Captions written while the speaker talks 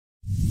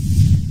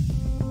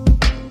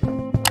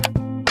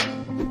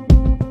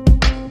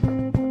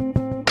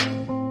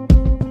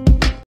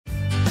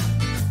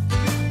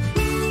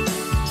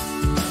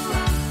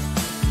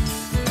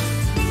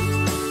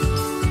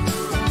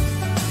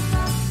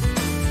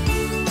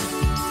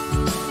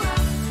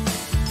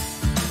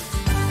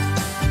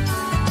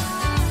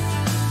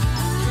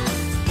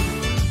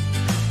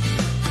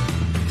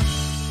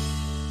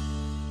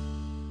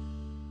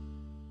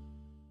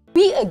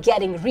are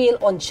getting real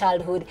on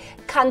childhood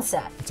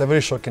cancer. It's a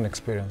very shocking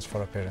experience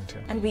for a parent.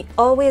 Yeah. And we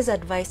always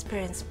advise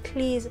parents,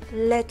 please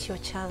let your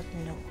child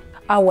know.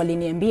 Au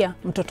waliniambia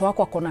mtoto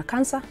wako akona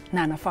kansa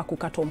na anafaa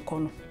kukatwa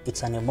mkono.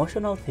 It's an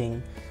emotional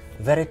thing,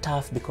 very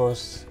tough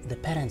because the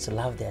parents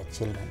love their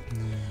children.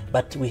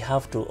 But we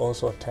have to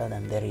also tell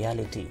them the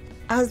reality.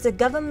 As the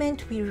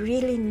government, we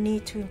really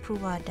need to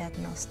improve our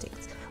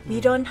diagnostics.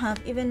 We don't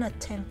have even a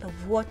tenth of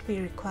what we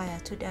require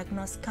to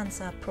diagnose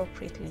cancer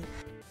appropriately.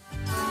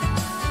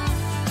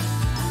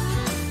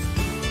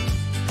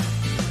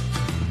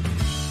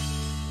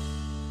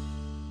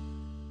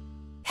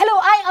 Hello,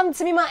 I am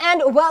Tamima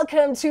and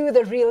welcome to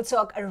the Real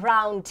Talk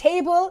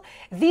Roundtable,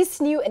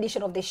 this new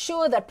edition of the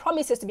show that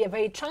promises to be a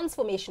very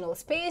transformational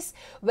space.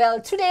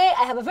 Well, today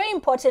I have a very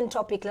important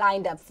topic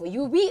lined up for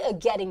you. We are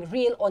getting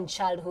real on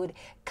childhood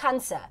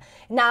cancer.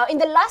 Now, in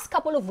the last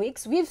couple of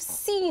weeks, we've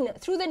seen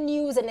through the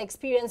news and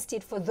experienced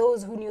it for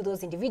those who knew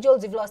those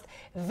individuals. We've lost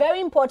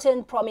very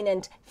important,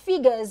 prominent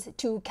figures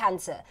to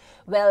cancer.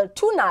 Well,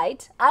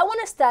 tonight, I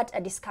want to start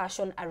a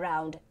discussion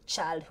around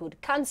childhood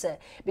cancer,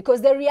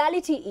 because the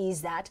reality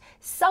is that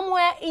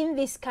somewhere in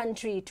this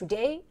country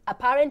today, a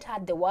parent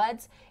had the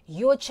words,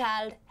 "Your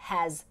child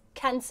has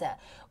cancer."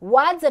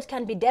 Words that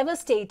can be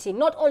devastating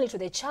not only to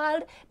the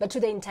child but to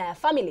the entire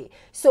family.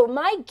 So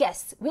my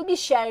guests will be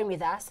sharing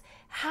with us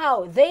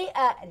how they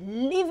are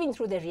living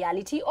through the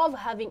reality of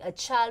having a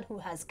child who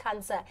has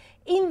cancer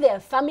in their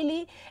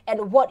family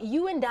and what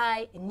you and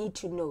I need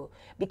to know.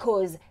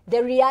 Because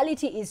the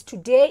reality is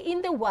today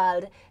in the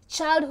world,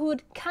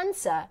 childhood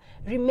cancer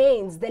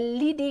remains the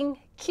leading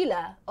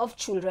killer of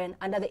children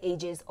under the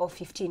ages of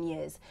 15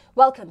 years.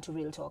 Welcome to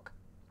Real Talk.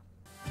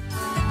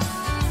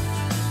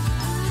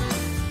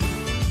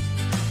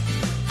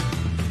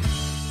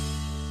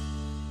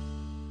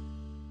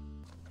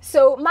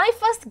 So my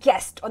first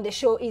guest on the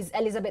show is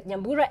Elizabeth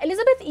Nyambura.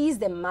 Elizabeth is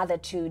the mother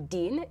to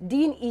Dean.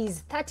 Dean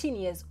is 13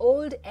 years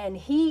old and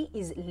he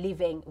is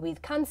living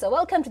with cancer.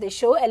 Welcome to the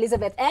show,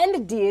 Elizabeth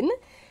and Dean.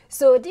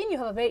 So Dean, you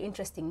have a very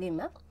interesting name.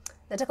 Huh?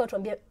 Nataka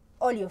utuambie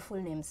all your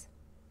full names.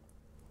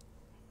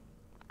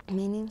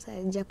 My name's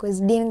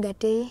Jacques Dean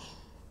Gatehi.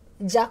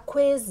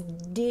 Jacques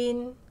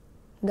Dean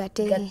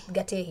Gatehi.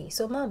 Gatehi.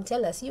 So mom,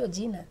 tell us your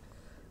jina.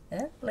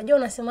 Unajua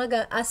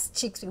unasemaga us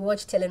chicks we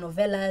watch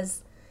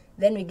telenovelas.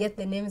 Then we get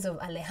the names of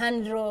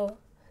Alejandro,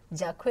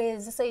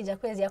 Jacques. Sasa hii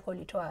Jacques yako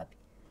ulitoa wapi?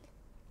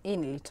 Hii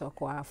nilitoa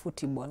kwa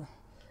football.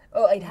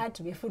 Oh, it had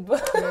to be football.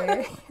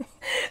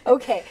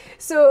 Okay,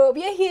 so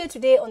we are here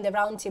today on the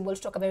round table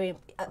to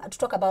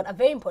talk about a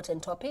very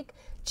important topic,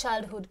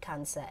 childhood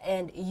cancer.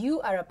 And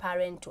you are a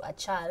parent to a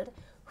child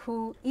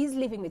who is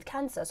living with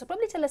cancer. So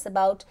probably tell us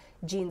about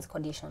Jean's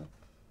condition.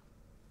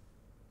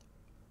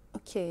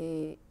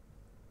 Okay.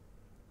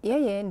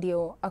 Yeye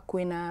ndio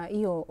akuwe na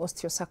hiyo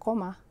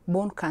osteosarcoma,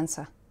 bone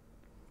cancer.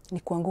 Ni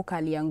kuanguka,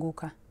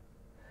 alianguka.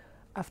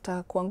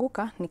 After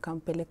kuanguka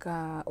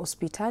nikampeleka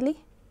hospitali.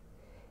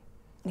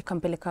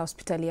 Nikampeleka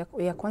hospitali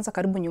ya kwanza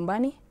karibu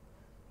nyumbani.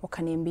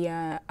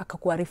 Wakaniambia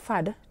akakuwa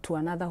referred to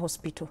another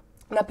hospital.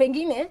 Na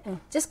pengine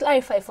just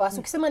clarify for us,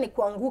 ukisema ni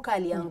kuanguka,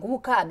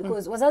 alianguka,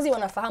 because wazazi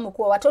wanafahamu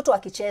kuwa watoto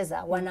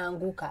wakicheza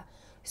wanaanguka.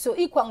 So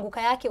hii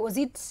kuanguka yake, was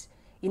it,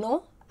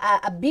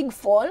 a big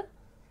fall?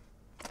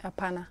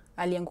 Hapana,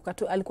 alianguka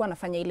tu, alikuwa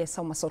anafanya ile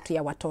somersault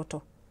ya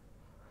watoto.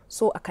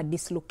 So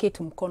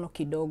akadislocate mkono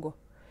kidogo.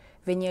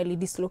 Venye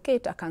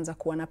alidislocate akaanza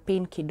kuwa na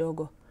pain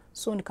kidogo.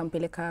 So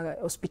nikampeleka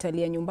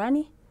hospitali ya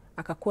nyumbani,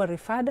 akakuwa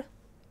referred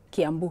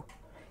Kiambu.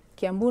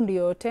 Kiambu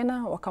ndio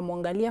tena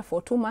wakamwangalia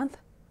for 2 months,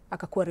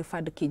 akakuwa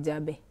referred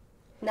Kijabe.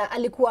 Na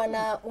alikuwa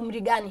na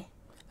umri gani?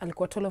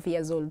 Alikuwa 12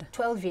 years old.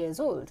 12 years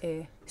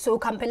old. So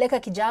ukampeleka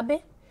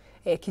Kijabe?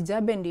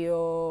 Kijabe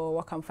ndio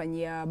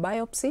wakamfanyia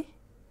biopsy.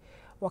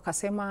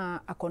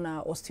 Wakasema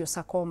akona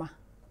osteosarcoma.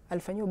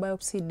 Alifanywa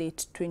biopsy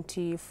date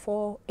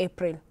 24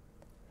 April.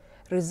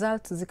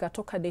 Results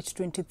zikatoka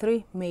date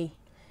 23 May.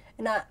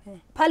 Na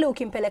pale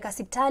ukimpeleka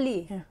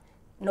hospitali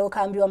na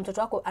ukaambiwa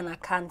mtoto wako ana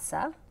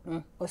cancer,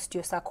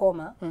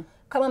 osteosarcoma,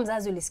 kama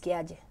mzazi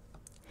ulisikiaje?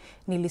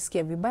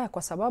 Nilisikia vibaya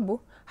kwa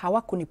sababu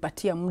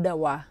hawakunipatia muda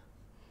wa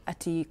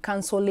ati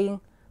counseling,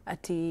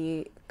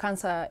 ati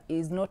cancer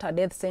is not a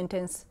death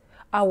sentence.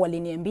 Au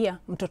waliniambia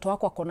mtoto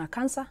wako akona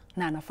cancer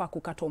na anafaa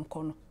kukatwa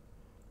mkono.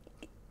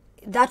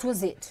 That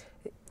was it.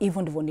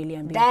 Hivyo ndivyo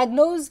niliambiwa.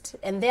 Diagnosed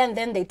and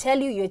then they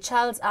tell you your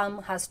child's arm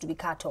has to be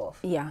cut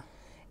off. Yeah.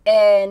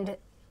 And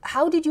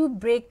how did you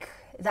break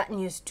that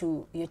news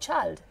to your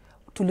child?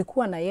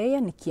 Tulikuwa na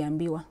yeye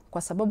nikiambiwa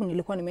kwa sababu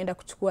nilikuwa nimeenda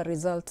kuchukua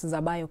results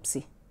za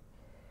biopsy.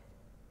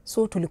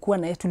 So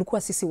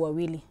tulikuwa sisi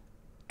wawili.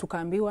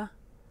 Tukaambiwa,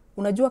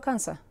 unajua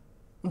cancer?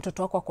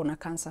 Mtoto wako akona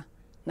cancer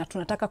na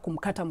tunataka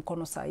kumkata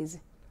mkono saa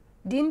hizi.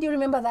 Didn't you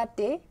remember that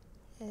day?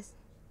 Yes.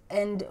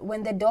 And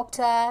when the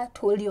doctor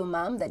told your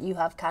mom that you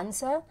have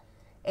cancer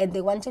and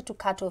they wanted to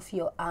cut off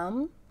your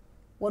arm,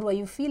 what were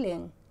you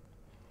feeling?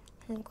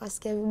 Nilikuwa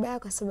vibaya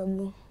kwa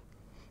sababu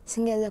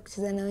singeweza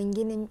kucheza na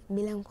wengine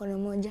bila mkono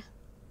moja.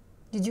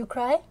 Did you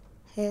cry?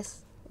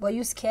 Yes. Were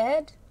you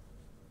scared?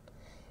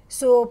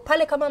 So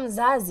pale kama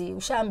mzazi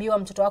ushaambiwa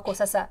mtoto wako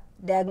sasa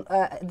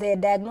the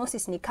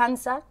diagnosis ni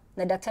cancer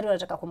na daktari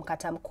anataka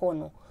kumkata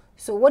mkono.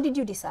 So what did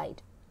you decide?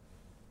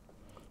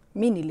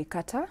 Mi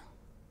nilikata,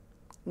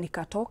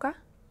 nikatoka,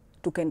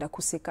 tukaenda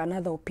kuseek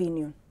another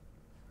opinion.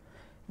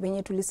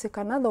 Venye tuliseek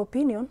another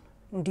opinion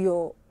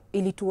ndio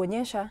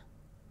ilituonyesha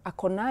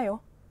ako nayo,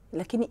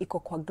 lakini iko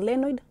kwa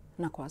glenoid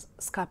na kwa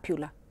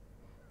scapula.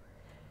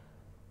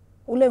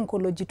 Ule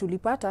oncology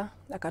tulipata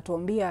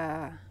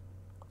akatuambia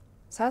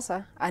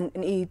sasa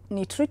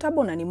ni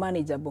treatable na ni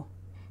manageable.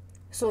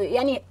 So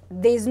yani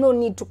there is no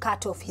need to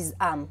cut off his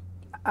arm.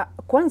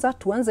 Kwanza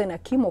tuanze na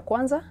kimo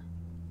kwanza,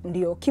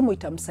 ndio kimo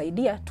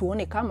itamsaidia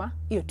tuone kama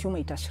hiyo tumor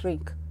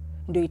itashrink,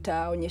 ndio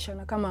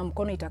itaonyeshana kama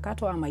mkono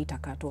itakatwa ama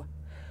itakatwa.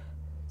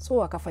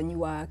 So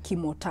akafanyiwa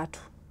kimo 3.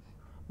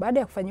 Baada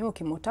ya kufanyiwa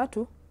kimo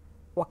 3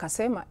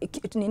 wakasema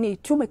nini,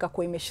 tumor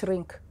ikakuwa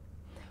imeshrink,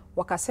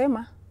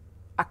 wakasema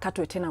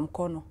akatwe tena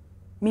mkono.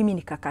 Mimi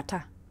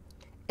nikakataa.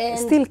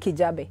 Still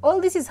kijabe.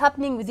 All this is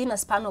happening within a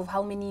span of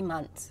how many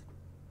months?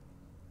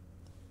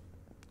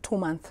 2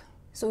 months.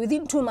 So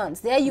within 2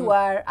 months, there you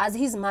are as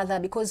his mother,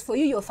 because for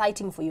you, you're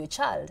fighting for your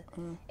child.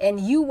 And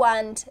you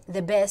want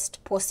the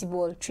best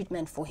possible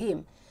treatment for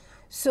him.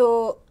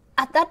 So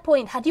at that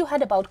point, had you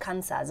heard about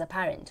cancer as a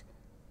parent?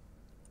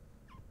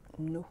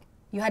 No.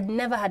 You had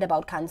never heard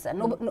about cancer?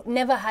 No,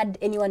 never had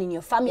anyone in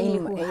your family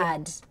who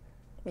had?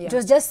 Yeah. It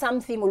was just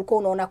something ulikuwa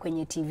unaona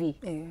kwenye TV?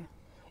 Yeah.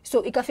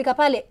 So ikafika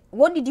pale,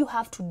 what did you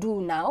have to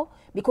do now?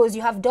 Because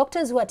you have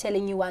doctors who are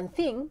telling you one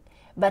thing,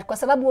 but kwa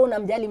sababu wewe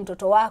unamjali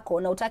mtoto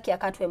wako na utaki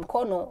akatwe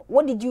mkono,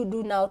 what did you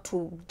do now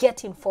to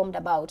get informed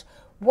about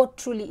what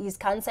truly is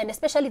cancer, and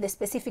especially the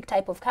specific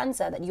type of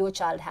cancer that your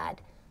child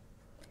had?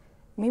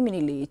 Mimi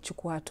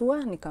nilichukua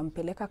hatua,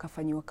 nikampeleka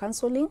akafanyiwa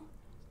counseling,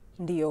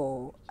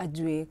 ndio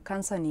ajue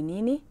cancer ni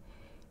nini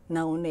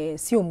na one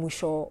sio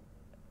mwisho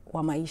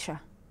wa maisha.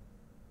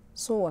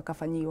 So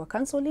akafanyiwa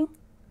counseling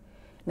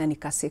na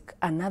nikasek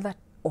another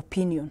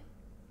opinion.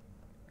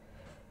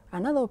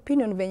 Another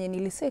opinion venye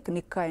nilisek,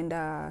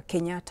 nikaenda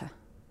Kenyatta.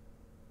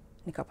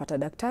 Nikapata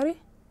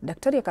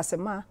daktari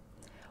akasema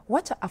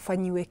wacha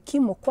afanyiwe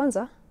kimo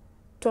kwanza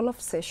 12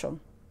 session.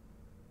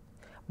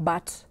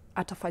 But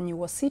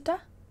atafanyiwa 6,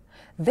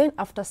 then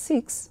after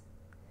 6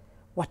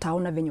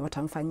 wataona venye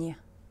watamfanyia.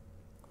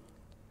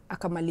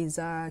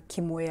 Akamaliza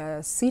kimo ya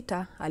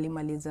 6,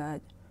 alimaliza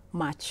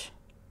March.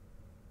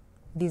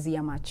 This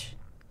year March.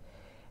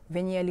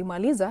 Venye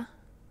alimaliza,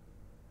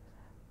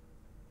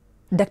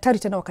 daktari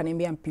tena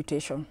wakaniambia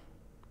amputation.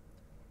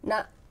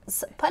 Na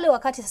pale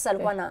wakati sasa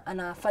alikuwa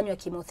anafanywa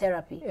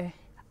chemotherapy.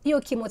 Hiyo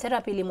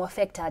chemotherapy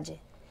ilimuaffect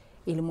aje?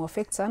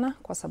 Ilimuaffect sana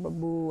kwa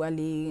sababu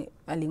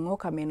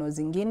aling'oka meno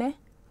zingine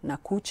na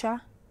kucha,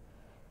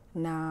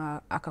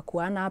 na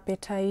akakuwa na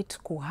appetite,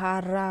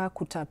 kuhara,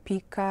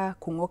 kutapika,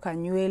 kung'oka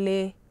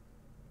nywele,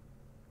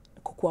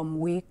 kukuwa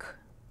weak.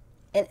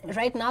 And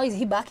right now is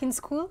he back in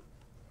school?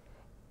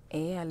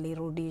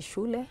 Alirudi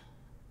shule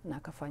na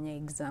akafanya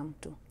exam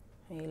tu.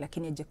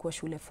 Lakini hajakuwa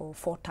shule for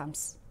 4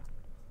 terms.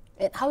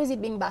 And how is it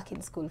being back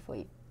in school for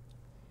you?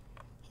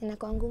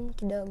 Inakuwa ngumu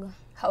kidogo.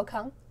 How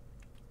come?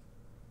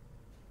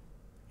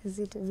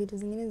 Vitu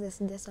zingine za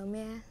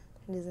sijasomea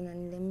ndio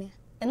zinanilemea.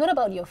 And what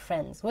about your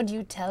friends? What do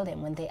you tell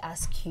them when they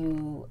ask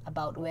you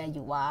about where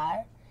you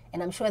are?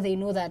 And I'm sure they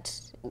know that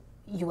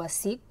you are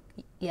sick,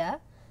 yeah?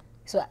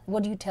 So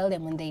what do you tell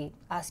them when they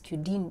ask you,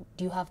 Dean,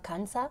 do you have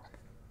cancer?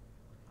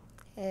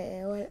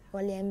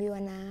 Waliambiwa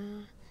na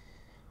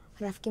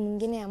rafiki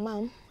mwingine ya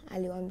mom,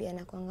 aliwaambia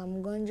na kuanga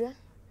mgonjwa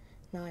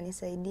na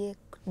wanisaidie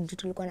juu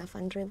tulikuwa na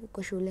fund drive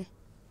kwa shule.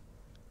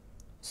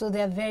 So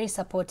they are very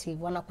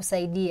supportive,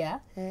 wanakusaidia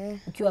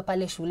ukiwa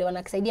pale shule,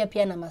 wanakusaidia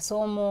pia na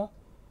masomo,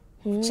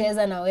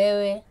 kucheza na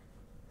wewe.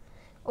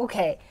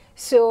 Okay,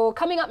 so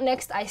coming up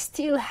next, I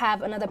still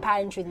have another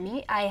parent with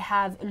me. I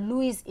have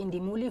Louis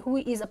Indimuli, who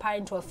is a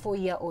parent to a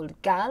 4-year-old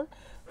girl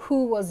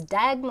who was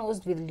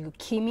diagnosed with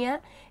leukemia,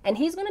 and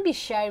he's going to be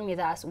sharing with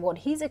us what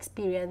his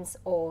experience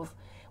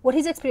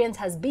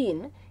has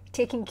been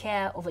taking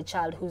care of a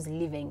child who's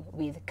living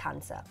with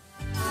cancer.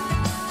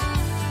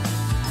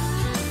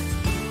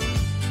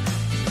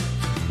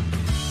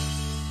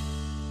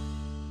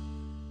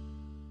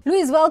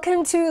 Louis,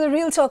 welcome to the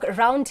Real Talk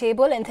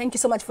Roundtable, and thank you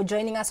so much for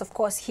joining us. Of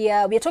course,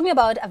 here we are talking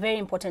about a very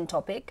important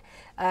topic,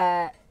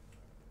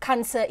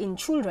 cancer in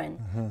children.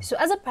 So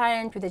as a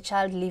parent with a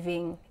child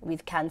living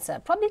with cancer,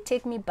 probably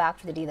take me back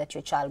to the day that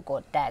your child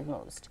got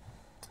diagnosed.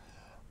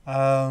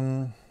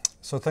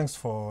 So thanks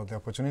for the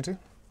opportunity.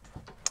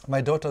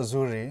 My daughter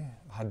Zuri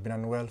had been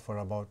unwell for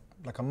about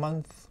like a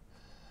month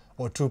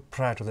or 2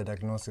 prior to the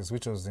diagnosis,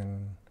 which was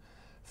in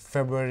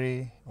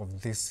February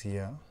of this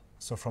year.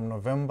 So from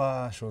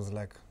November, she was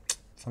like,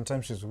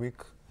 sometimes she's weak.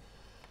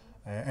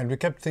 And we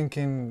kept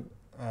thinking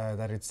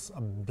that it's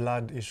a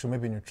blood issue,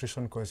 maybe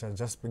nutrition, because she had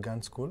just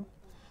begun school.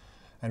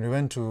 And we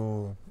went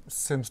to,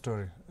 same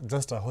story,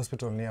 just a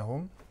hospital near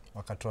home.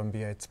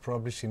 Wakatuambia it's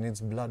probably she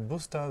needs blood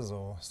boosters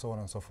or so on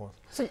and so forth.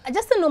 So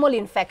just a normal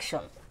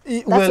infection?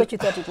 That's what you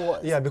thought it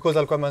was? Yeah, because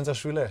alikuwa ameanza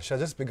shule. She had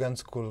just begun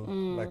school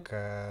like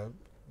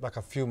like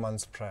a few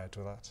months prior to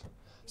that.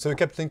 So we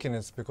kept thinking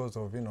it's because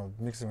of, you know,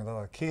 mixing with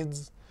other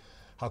kids,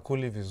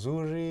 hakuli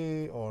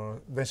vizuri,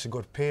 or then she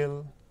got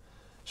pale,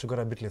 she got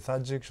a bit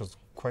lethargic, she was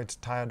quite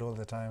tired all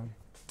the time.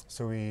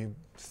 So we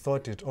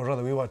thought it, or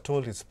rather we were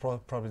told it's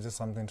probably just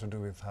something to do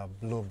with her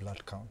low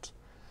blood count.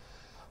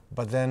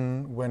 But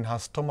then when her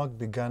stomach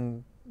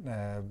began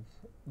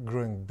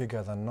growing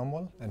bigger than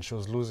normal and she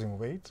was losing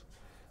weight,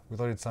 we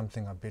thought it's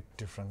something a bit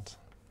different.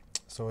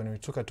 So when we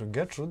took her to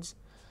Gertrude's,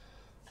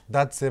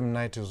 that same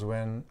night is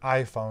when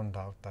I found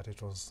out that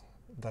it was,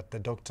 that the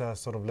doctor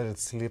sort of let it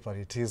slip that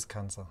it is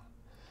cancer.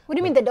 What do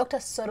you mean the doctor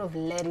sort of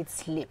let it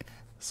slip?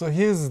 So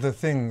here's the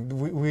thing,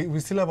 we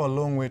still have a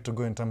long way to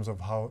go in terms of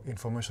how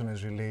information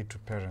is relayed to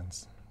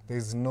parents.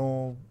 There's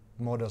no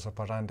modus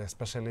operandi,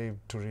 especially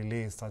to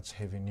relay such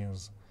heavy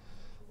news.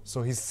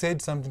 So he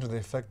said something to the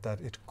effect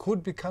that it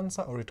could be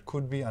cancer or it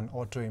could be an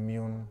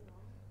autoimmune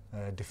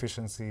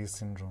deficiency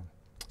syndrome.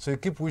 So you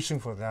keep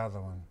wishing for the other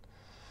one.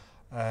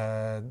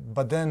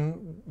 But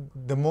then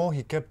the more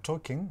he kept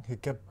talking, he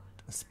kept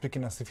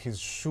speaking as if he's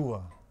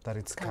sure that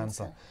it's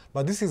cancer.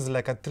 But this is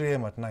like at 3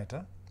 a.m. at night.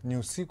 Ni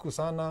usiku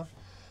sana.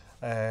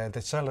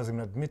 The child has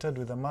been admitted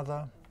with the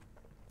mother.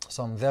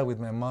 So I'm there with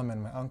my mom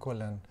and my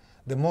uncle, and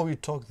the more we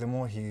talk, the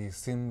more he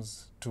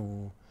seems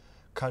to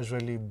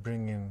casually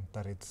bring in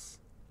that it's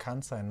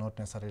cancer and not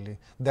necessarily.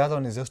 The other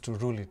one is just to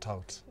rule it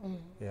out.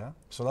 Yeah.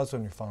 So that's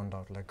when we found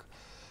out, like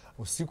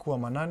usiku wa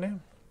manane.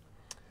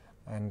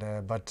 And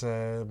but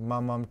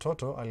mama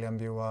mtoto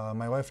aliambiwa,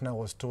 my wife now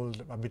was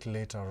told a bit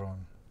later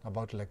on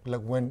about like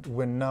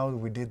when now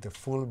we did the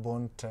full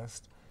bone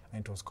test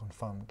and it was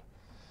confirmed.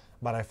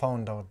 But I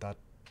found out that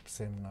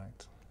same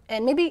night.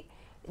 And maybe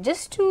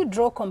just to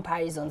draw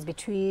comparisons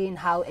between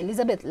how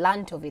Elizabeth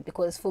learned of it,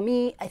 because for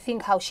me, I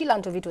think how she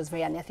learned of it was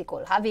very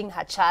unethical. Having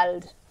her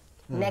child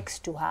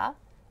next to her,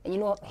 and you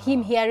know,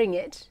 him hearing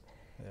it,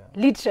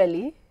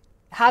 literally,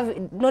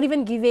 not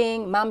even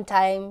giving mom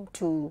time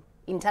to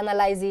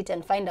internalize it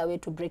and find a way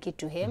to break it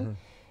to him.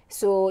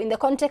 So in the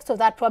context of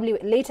that, probably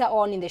later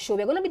on in the show,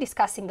 we're going to be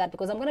discussing that,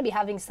 because I'm going to be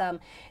having some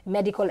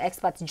medical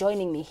experts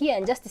joining me here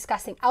and just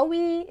discussing, are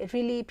we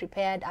really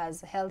prepared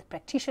as health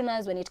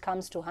practitioners when it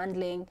comes to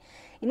handling,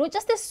 you know,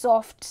 just the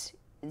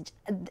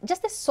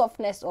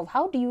softness of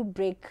how do you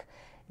break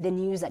the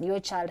news that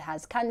your child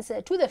has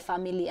cancer to the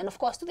family and of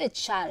course to the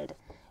child,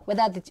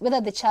 whether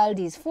the child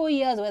is 4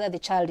 years or whether the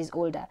child is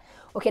older.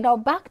 Okay, now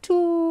back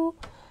to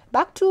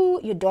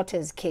your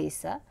daughter's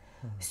case.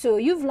 So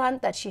you've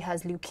learned that she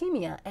has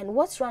leukemia, and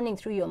what's running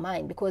through your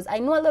mind? Because I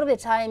know a lot of the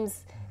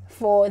times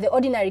for the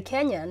ordinary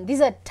Kenyan,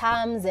 these are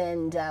terms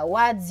and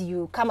words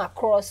you come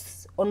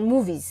across on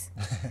movies.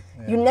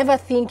 You never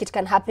think it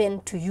can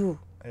happen to you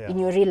in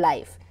your real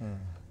life.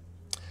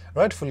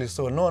 Rightfully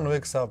so. No one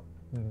wakes up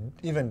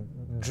even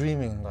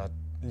dreaming that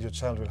your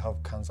child will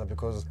have cancer,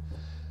 because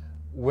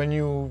when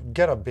you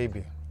get a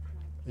baby,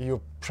 your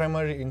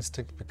primary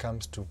instinct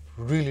becomes to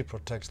really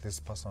protect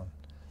this person.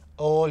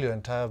 All your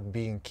entire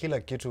being,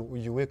 kila kitu,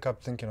 you wake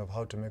up thinking of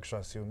how to make sure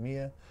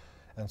asiumie,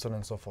 and so on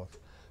and so forth.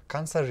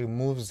 Cancer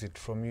removes it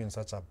from you in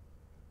such a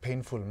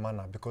painful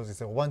manner, because it's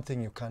the one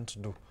thing you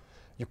can't do.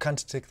 You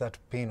can't take that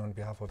pain on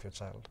behalf of your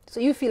child.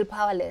 So you feel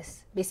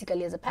powerless,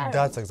 basically, as a parent.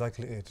 That's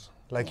exactly it.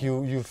 Like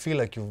you feel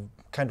like you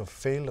kind of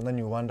failed, and then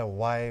you wonder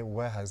why,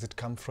 where has it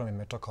come from?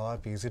 Imetoka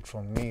wapi? Is it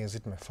from me? Is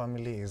it my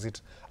family? Is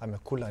it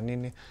amekula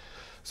nini?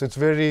 So it's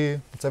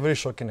a very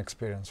shocking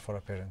experience for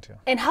a parent here.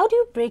 And how do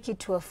you break it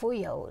to a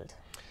 4-year-old?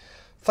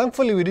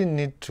 Thankfully, we didn't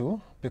need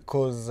to,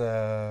 because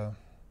at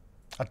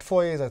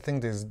 4 years, I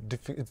think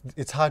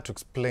it's hard to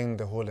explain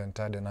the whole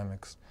entire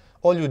dynamics.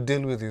 All you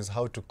deal with is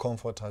how to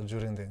comfort her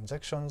during the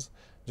injections,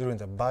 during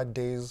the bad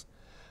days.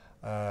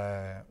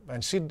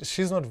 And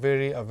she's not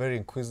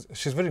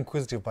she's very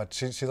inquisitive, but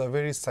she's a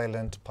very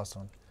silent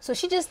person. So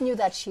she just knew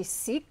that she's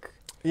sick?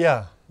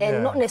 Yeah.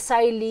 And not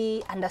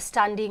necessarily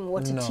understanding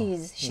what it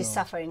is she's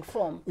suffering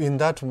from. In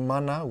that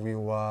manner, we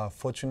were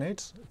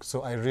fortunate.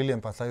 So I really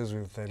empathize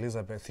with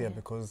Elizabeth here,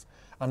 because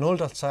an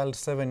older child,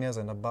 7 years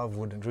and above,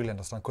 wouldn't really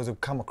understand, because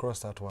they've come across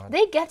that word.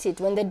 They get it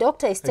when the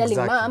doctor is telling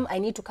mom, I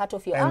need to cut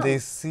off your arm. And they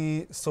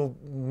see, so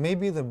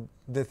maybe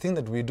the thing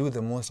that we do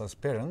the most as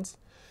parents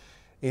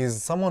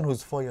is someone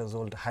who's 4 years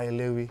old,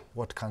 haelewi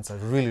what cancer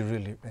really,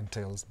 really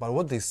entails. But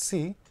what they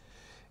see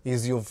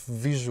is your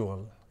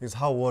visual, is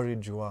how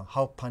worried you are,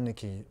 how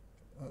panicky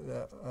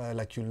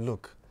like you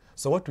look.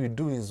 So what we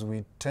do is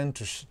we tend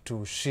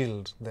to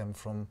shield them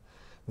from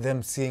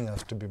them seeing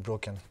us to be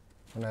broken.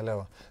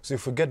 So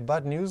if we get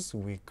bad news,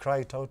 we cry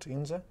it out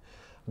inja,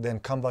 then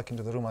come back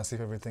into the room as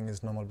if everything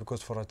is normal.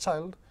 Because for a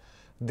child,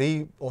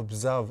 they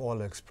observe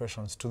all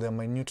expressions to their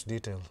minute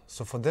detail.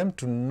 So for them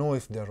to know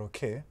if they're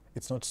okay,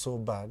 it's not so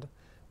bad,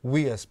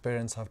 we as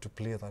parents have to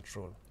play that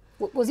role.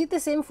 Was it the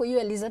same for you,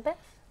 Elizabeth?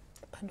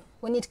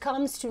 When it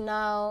comes to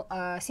now,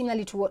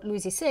 similarly to what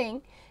Louis is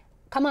saying,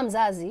 kama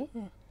mzazi,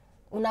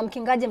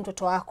 unamkingaje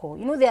mtoto wako?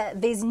 You know,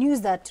 there's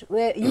news that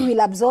where you will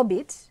absorb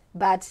it,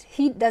 but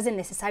he doesn't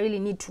necessarily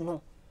need to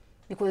know,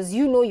 because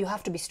you know you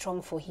have to be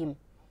strong for him.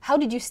 How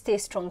did you stay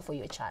strong for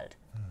your child?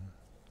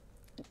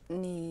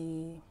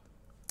 ni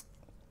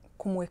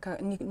kumweka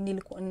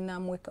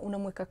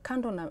unamweka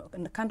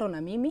kando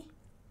na mimi.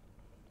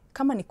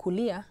 Kama ni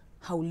kulia,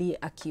 haulie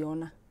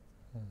akiona.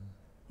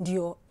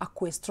 Ndio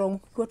akuwe strong.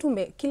 Ukiwa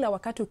tumbe kila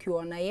wakati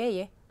ukiona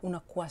yeye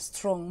unakuwa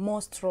strong,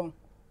 more strong.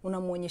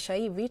 Unamuonyesha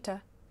hii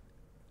vita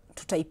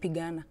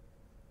tutaipigana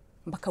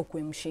mpaka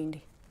ukuwe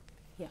mshindi.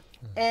 Yeah.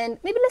 And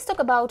maybe let's talk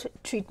about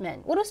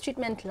treatment. What was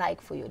treatment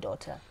like for your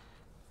daughter?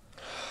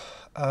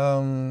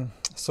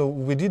 So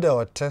we did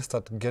our test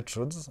at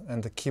Gertrude's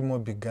and the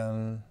chemo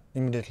began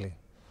immediately.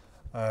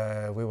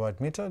 We were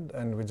admitted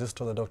and we just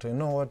told the doctor, you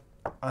know what,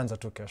 anza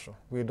tu kesho.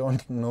 We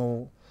don't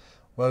know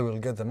where we'll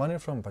get the money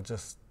from, but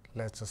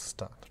let's just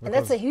start. And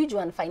that's a huge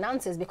one,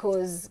 finances,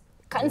 because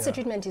cancer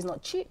treatment is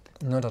not cheap.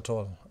 Not at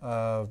all.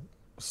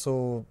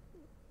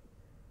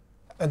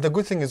 And the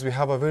good thing is we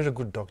have a very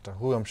good doctor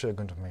who I'm sure you're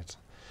going to meet.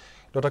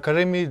 Dr.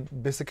 Karemi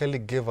basically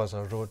gave us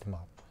a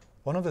roadmap.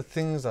 One of the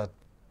things that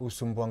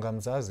usumbuanga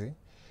mzazi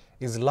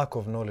is lack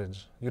of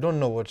knowledge. You don't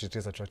know what it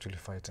is that you're actually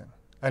fighting.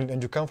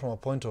 And you come from a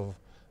point of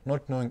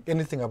not knowing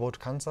anything about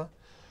cancer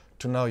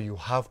to now you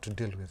have to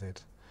deal with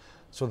it.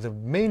 So the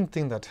main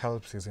thing that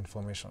helps is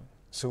information.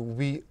 So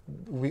we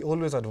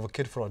always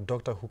advocate for a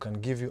doctor who can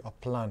give you a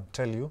plan,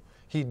 tell you,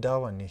 hii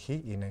dawa ni hii,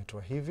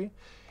 inaitwa hivi,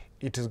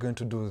 it is going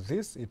to do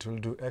this, it will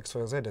do X,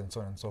 Y, Z, and so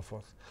on and so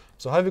forth.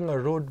 So having a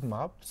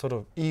roadmap sort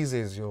of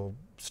eases your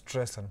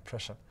stress and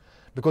pressure,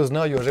 because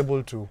now you're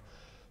able to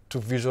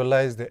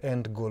visualize the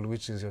end goal,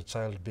 which is your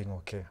child being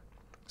okay.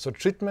 So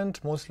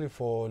treatment mostly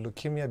for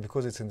leukemia,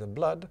 because it's in the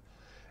blood,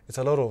 it's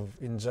a lot of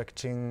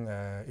injecting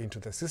into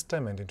the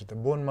system and into the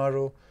bone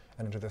marrow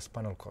and into the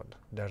spinal cord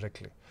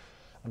directly.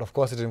 And of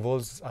course it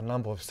involves a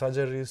number of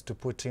surgeries to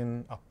put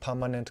in a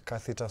permanent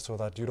catheter so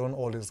that you don't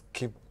always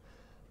keep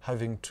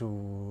having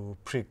to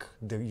prick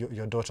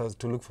your daughters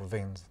to look for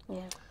veins.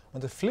 Yeah.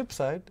 On the flip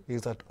side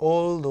is that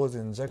all those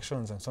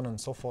injections and so on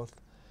and so forth,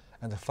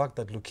 and the fact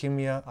that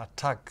leukemia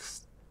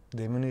attacks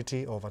the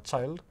immunity of a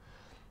child,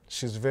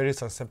 she's very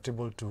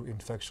susceptible to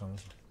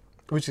infections,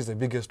 which is the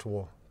biggest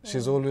war.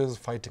 She's always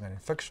fighting an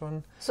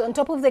infection. So on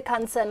top of the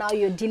cancer, now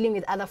you're dealing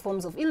with other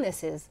forms of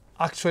illnesses.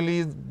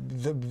 Actually,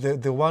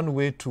 the one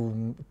way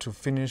to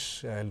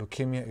finish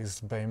leukemia is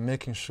by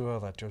making sure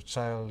that your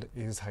child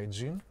is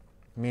hygiene.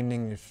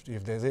 Meaning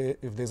if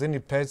there's any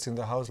pets in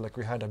the house, like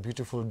we had a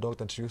beautiful dog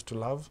that she used to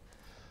love,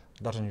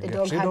 that one you get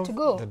rid of. The dog had to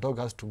go. The dog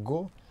has to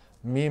go.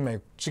 Me, my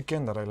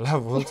chicken that I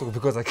love also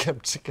because I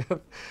kept chicken,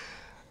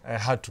 I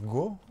had to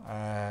go.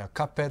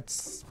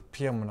 Carpets,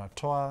 pia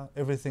mnatoa,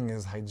 everything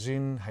is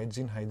hygiene.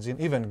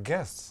 Even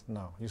guests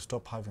now, you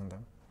stop having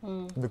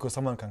them because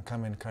someone can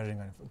come in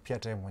carrying pia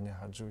time mwenye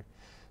hajui.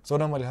 So what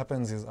normally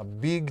happens is a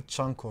big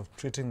chunk of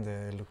treating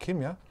the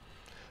leukemia.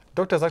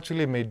 Doctors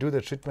actually may do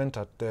the treatment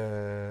at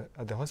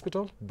the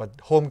hospital, but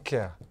home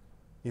care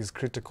is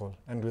critical.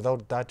 And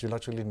without that, you'll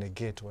actually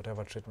negate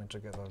whatever treatment you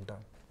get all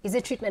done. Is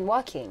the treatment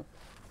working?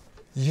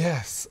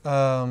 Yes.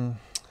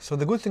 So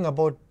the good thing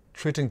about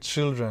treating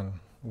children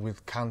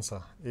with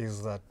cancer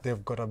is that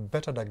they've got a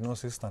better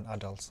diagnosis than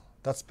adults.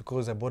 That's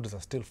because their bodies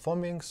are still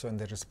forming, so and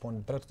they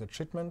respond better to the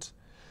treatment.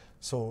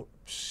 So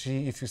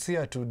if you see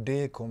her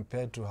today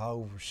compared to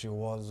how she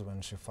was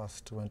when she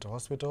first went to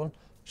hospital,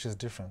 she's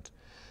different.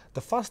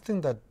 The first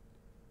thing that,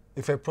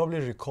 if I probably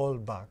recall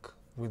back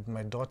with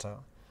my daughter,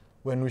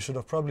 when we should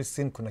have probably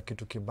seen kuna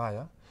kitu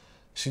kibaya,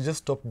 she just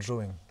stopped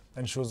drawing.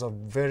 And she was a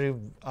very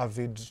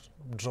avid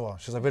drawer.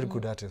 She's a very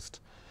good artist.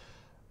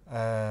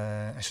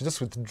 And she just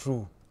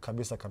withdrew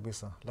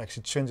kabisa. Like she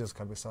changes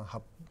kabisa.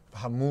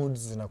 Her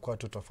moods zinakuwa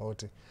tu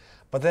tofauti.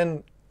 But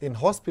then in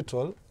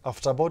hospital,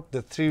 after about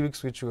the 3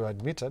 weeks which we were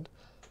admitted,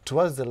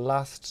 towards the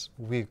last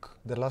week,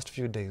 the last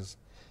few days,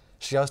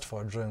 she asked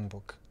for a drawing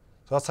book.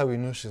 So that's how we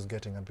knew she's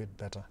getting a bit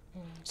better.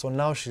 So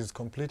now she's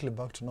completely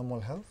back to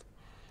normal health.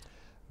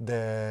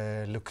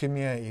 The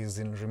leukemia is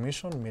in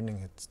remission,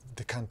 meaning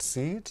they can't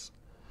see it.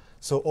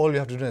 So all you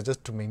have to do is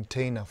just to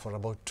maintain her for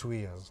about 2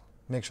 years.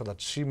 Make sure that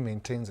she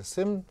maintains the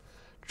same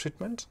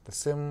treatment, the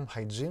same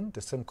hygiene,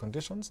 the same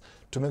conditions,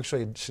 to make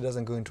sure she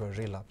doesn't go into a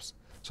relapse.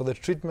 So the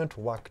treatment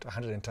worked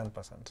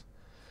 110%.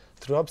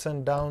 Through ups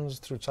and downs,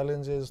 through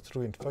challenges,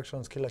 through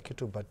infections, kila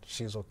kitu, but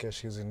she's okay.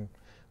 She's in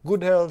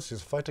good health.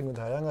 She's fighting with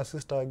her younger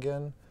sister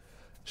again.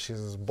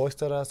 She's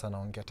boisterous,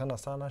 anaongea tena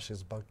sana.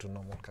 She's back to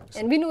normal.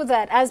 And we know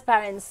that as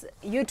parents,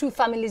 you two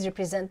families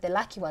represent the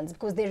lucky ones,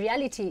 because the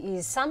reality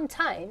is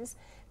sometimes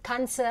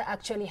cancer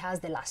actually has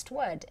the last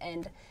word,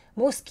 and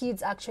most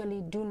kids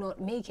actually do not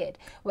make it.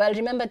 Well,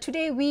 remember,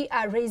 today we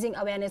are raising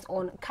awareness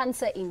on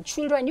cancer in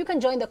children. You can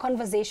join the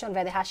conversation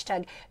via the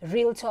hashtag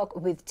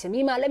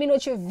 #RealTalkWithTamima. Let me know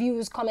what your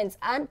views, comments,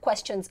 and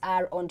questions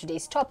are on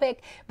today's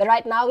topic. But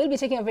right now, we'll be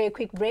taking a very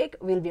quick break.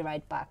 We'll be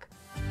right back.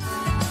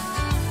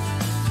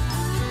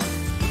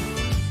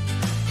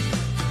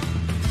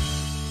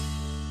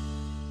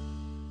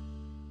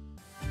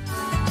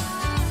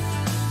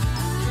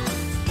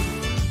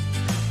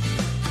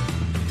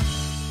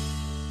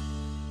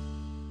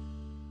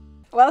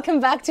 Welcome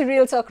back to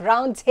Real Talk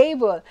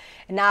Roundtable.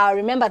 Now,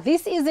 remember,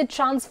 this is a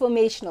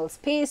transformational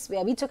space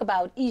where we talk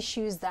about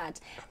issues that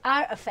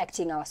are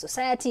affecting our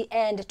society.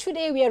 And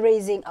today we are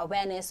raising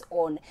awareness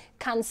on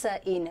cancer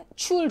in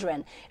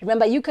children.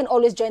 Remember, you can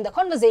always join the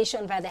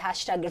conversation via the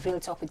hashtag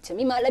Real Talk with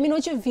Tamima. Let me know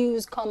what your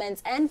views,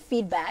 comments, and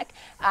feedback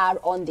are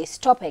on this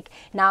topic.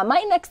 Now, my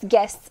next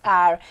guests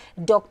are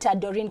Dr.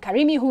 Doreen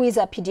Karimi, who is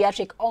a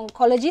pediatric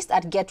oncologist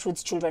at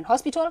Gertrude's Children's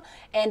Hospital.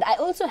 And I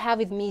also have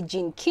with me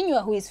Jean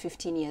Kinyua, who is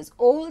 15 years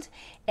old.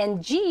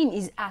 And Jean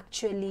is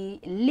actually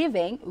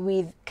living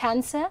with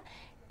cancer,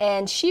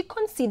 and she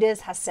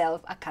considers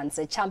herself a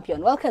cancer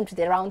champion. Welcome to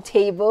the round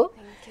table.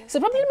 Thank you. So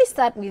probably let me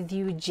start with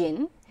you,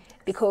 Jean,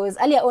 because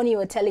earlier on you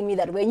were telling me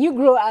that when you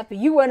grow up,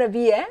 you want to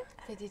be a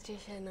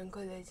pediatrician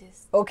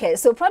oncologist. Okay,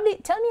 so probably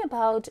tell me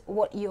about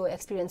what your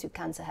experience with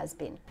cancer has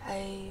been.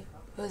 I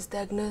was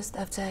diagnosed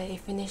after I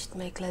finished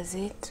my class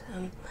 8.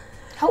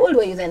 How old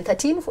were you then?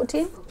 13,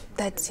 14?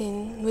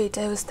 13. Wait,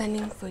 I was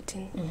turning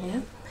 14.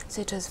 Yeah.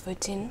 So it was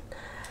 14.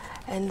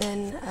 And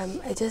then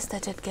I just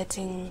started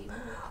getting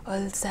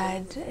all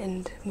sad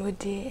and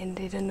moody, and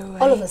I don't know why.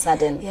 All of a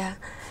sudden? Yeah.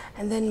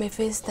 And then my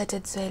face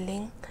started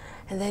swelling,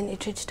 and then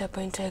it reached a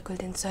point where I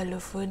couldn't swallow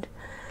food.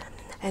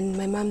 And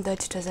my mom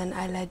thought it was an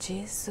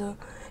allergy, so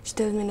she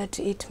told me not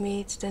to eat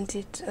meat, don't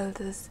eat all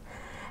those.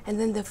 And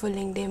then the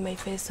following day, my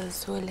face was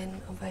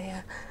swollen over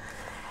here.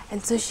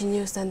 And so she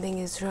knew something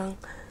is wrong.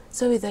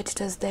 So we thought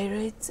it was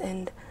thyroids,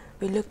 and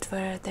we looked for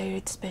a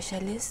thyroid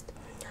specialist.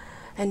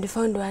 And we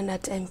found one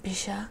at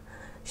Mpisha.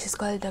 She's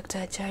called Dr.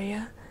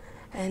 Acharya.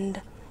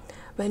 And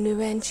when we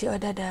went, she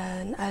ordered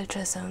an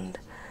ultrasound.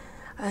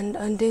 And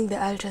on doing the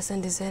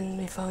ultrasound is when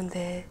we found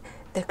the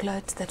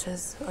clot that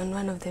was on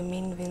one of the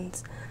main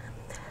veins.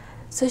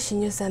 So she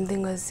knew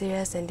something was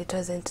serious and it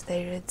wasn't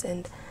thyroid.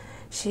 And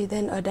she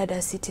then ordered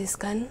a CT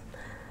scan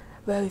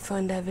where we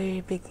found a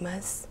very big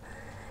mass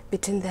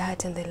between the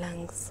heart and the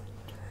lungs.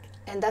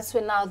 And that's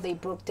when now they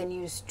broke the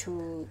news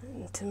to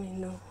me,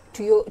 no.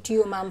 To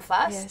your mom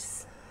first?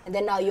 Yes. And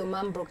then now your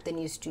mom broke the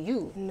news to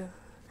you? No.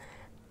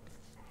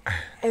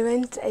 I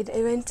went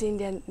to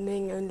India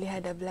knowing I only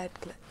had a blood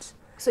clot.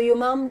 So your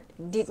mom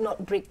did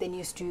not break the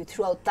news to you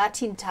throughout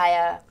that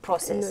entire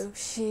process? No,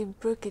 she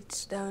broke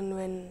it down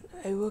when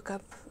I woke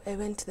up. I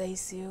went to the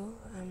ICU.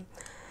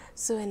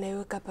 So when I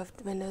woke up,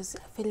 when I was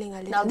feeling a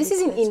little Now, this bit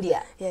is in scratchy-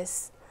 India?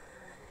 Yes.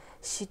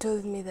 She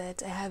told me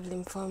that I have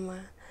lymphoma.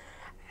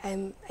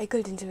 I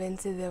couldn't even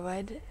say the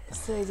word,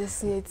 so I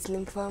just knew it's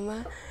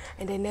lymphoma,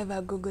 and I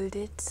never Googled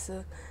it,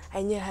 so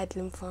I knew I had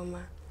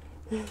lymphoma.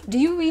 Do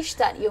you wish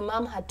that your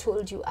mom had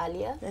told you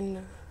earlier?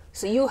 And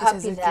So you're It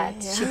was happy okay, that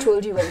yeah. she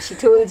told you when she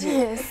told you?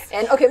 Yes.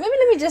 And okay, maybe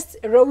let me just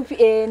rope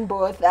in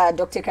both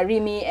Dr.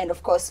 Karimi and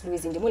of course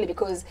Louise Ndimuli,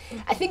 because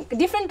I think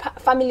different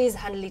families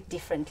handle it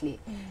differently.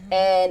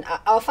 And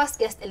our first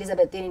guest,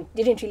 Elizabeth,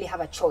 didn't really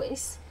have a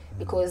choice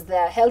because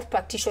the health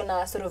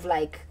practitioner sort of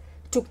like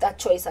took that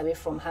choice away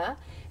from her.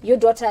 Your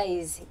daughter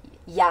is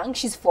young,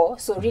 she's 4,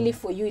 so really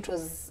for you it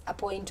was a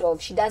point of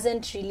she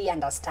doesn't really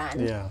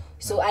understand. Yeah.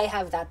 So I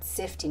have that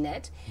safety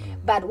net.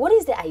 But what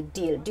is the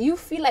ideal? Do you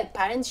feel like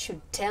parents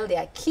should tell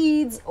their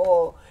kids,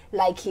 or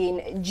like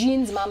in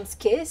Jean's mom's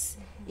case,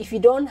 if you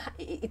don't,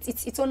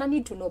 it's on a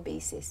need to know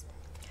basis?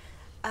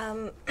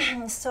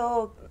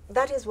 So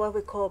that is what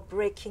we call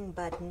breaking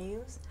bad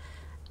news,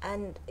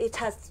 and it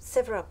has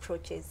several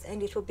approaches,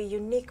 and it will be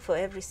unique for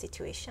every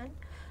situation.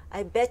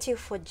 I bet you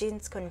for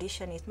Jean's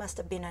condition, it must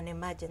have been an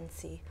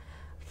emergency.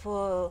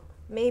 For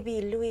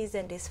maybe Louis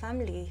and his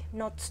family,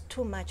 not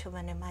too much of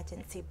an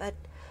emergency. But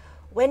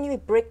when we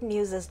break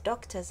news as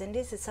doctors, and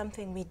this is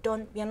something we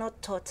are not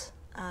taught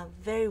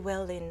very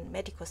well in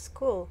medical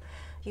school,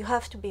 you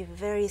have to be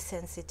very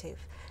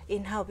sensitive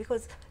in how,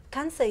 because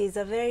cancer is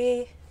a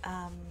very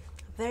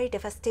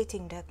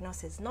devastating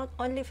diagnosis, not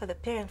only for the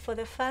parent, for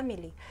the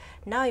family.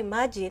 Now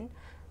imagine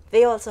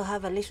they also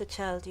have a little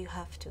child you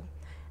have to.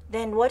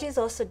 Then what is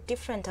also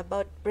different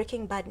about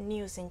breaking bad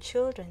news in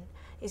children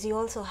is you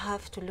also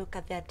have to look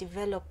at their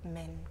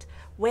development.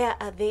 Where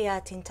are they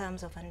at in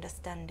terms of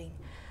understanding?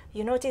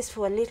 You notice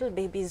for little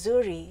baby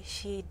Zuri,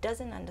 she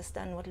doesn't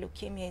understand what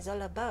leukemia is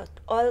all about.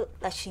 All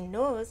that she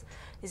knows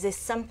is there's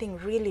something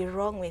really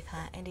wrong with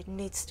her and it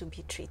needs to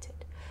be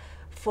treated.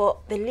 For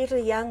the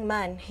little young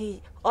man,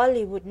 all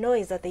he would know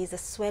is that there is a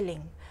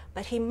swelling,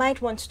 but he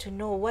might want to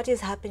know what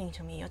is happening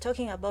to me. You're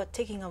talking about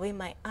taking away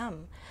my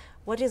arm.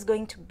 What is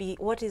going to be,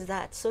 what is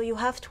that? So you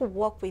have to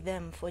walk with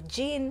them. For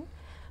Jean,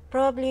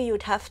 probably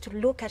you'd have to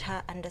look at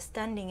her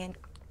understanding and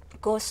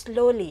go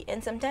slowly.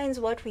 And sometimes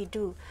what we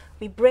do,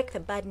 we break the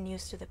bad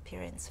news to the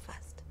parents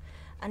first,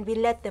 and we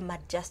let them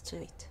adjust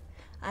to it.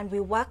 And we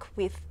work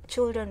with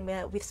children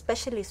with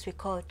specialists we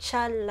call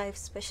child life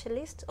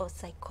specialists or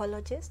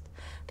psychologists.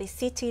 They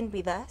sit in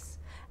with us,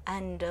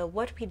 and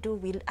what we do,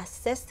 we'll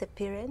assess the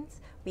parents,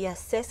 we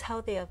assess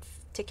how they have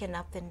taken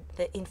up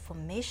the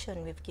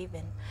information we've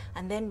given,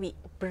 and then we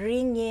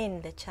bring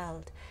in the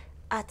child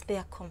at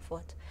their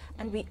comfort.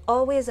 And we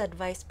always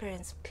advise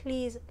parents,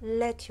 please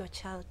let your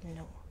child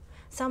know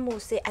Some will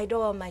say, I don't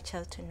want my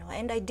child to know.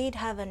 And I did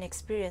have an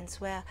experience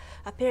where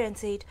a parent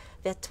said,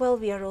 their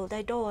 12-year-old,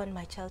 I don't want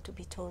my child to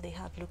be told they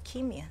have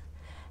leukemia.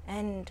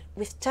 And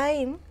with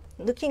time,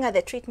 looking at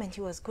the treatment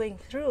he was going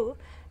through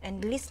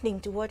and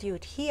listening to what he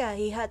would hear,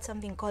 he had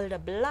something called a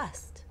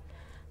blast.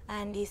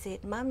 And he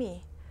said,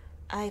 Mommy,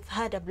 I've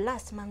had a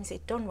blast. Mommy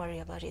said, don't worry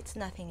about it, it's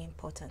nothing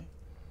important.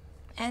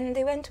 And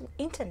they went to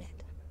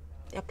internet.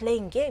 They're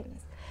playing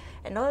games.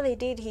 And all they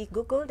did, he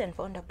Googled and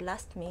found a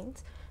blast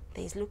means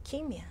there's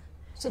leukemia.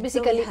 So And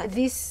basically, we had-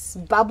 this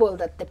bubble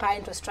that the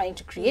parent was trying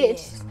to create,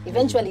 Yes.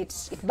 eventually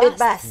it It burst.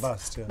 burst.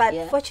 Burst, yeah. But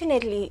Yeah.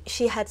 fortunately,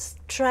 she had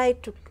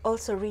tried to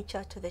also reach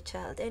out to the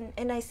child.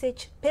 And I say,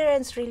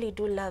 parents really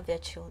do love their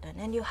children.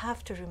 And you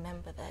have to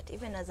remember that,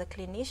 even as a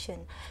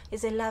clinician,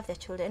 is they love their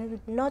children. And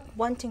not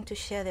wanting to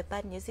share the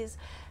bad news is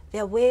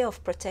their way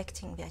of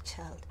protecting their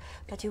child.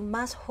 But you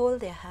must hold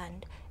their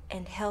hand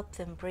and help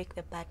them break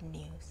the bad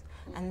news.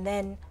 And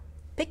then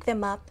pick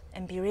them up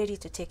and be ready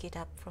to take it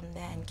up from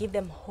there and give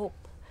them hope.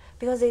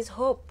 Because there's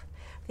hope.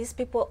 These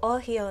people all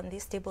here on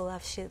this table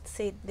have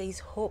said there's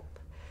hope,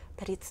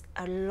 but it's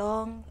a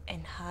long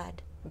and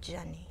hard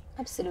journey.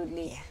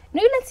 Absolutely.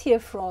 Now let's hear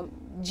from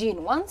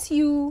Jean. Once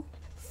you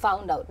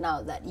found out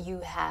now that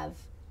you have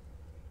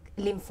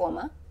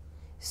lymphoma,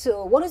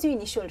 so what was your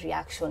initial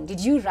reaction?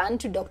 Did you run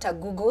to Dr.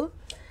 Google?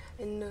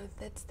 No,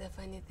 that's the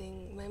funny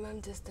thing. My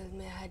mom just told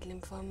me I had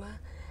lymphoma,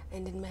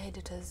 and in my head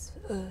it was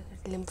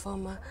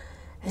lymphoma.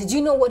 Did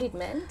you know what it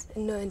meant?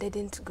 No, and I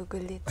didn't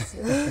Google it.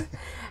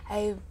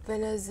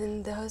 When I was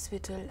in the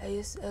hospital,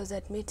 I was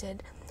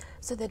admitted,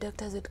 so the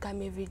doctors would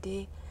come every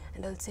day,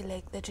 and I would say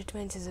like the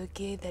treatment is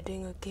okay, they're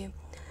doing okay.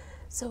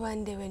 So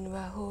one day when we were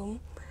home,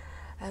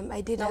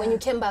 I did. Now, when you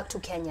came back to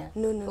Kenya?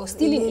 No, no, Or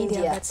still in India,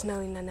 India? but now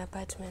in an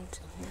apartment.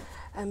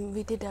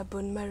 We did a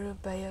bone marrow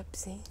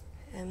biopsy.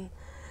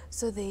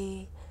 So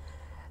the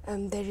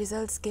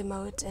results came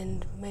out,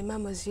 and my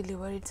mom was really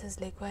worried. So I was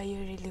like, why are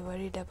you really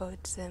worried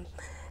about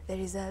the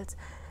results?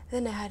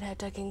 Then I had her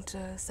talking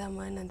to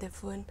someone on the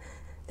phone.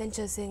 Then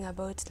she was saying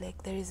about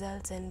like the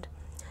results, and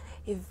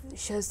if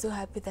she was so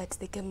happy that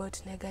they came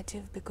out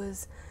negative,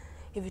 because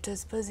if it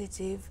was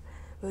positive,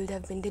 we would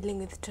have been dealing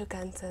with 2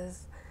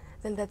 cancers.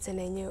 Then that's when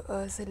I knew,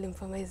 oh, so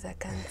lymphoma is a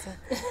cancer.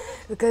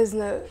 Because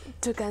no,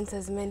 2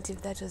 cancers meant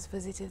if that was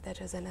positive,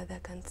 that was another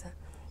cancer.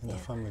 In the Yeah.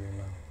 family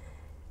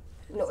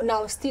now. No,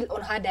 now still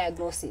on her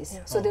diagnosis.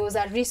 Yeah. So there was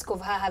a risk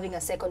of her having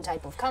a second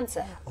type of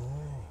cancer.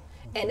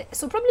 And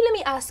so probably let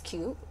me ask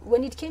you,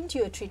 when it came to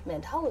your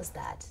treatment, how was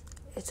that?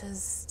 It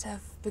was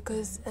tough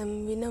because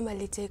we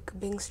normally take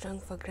being strong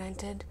for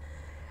granted,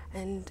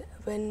 and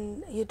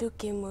when you do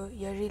chemo,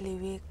 you're really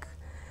weak,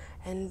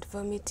 and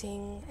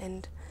vomiting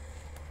and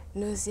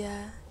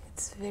nausea,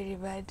 it's very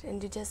bad,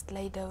 and you just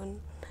lie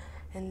down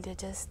and you're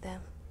just there.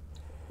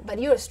 But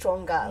you're a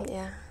strong girl.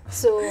 Yeah,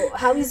 So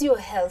how is your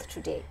health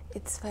today?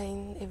 it's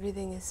fine,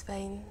 everything is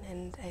fine,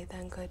 and I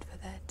thank God for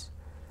that.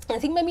 I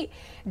think maybe,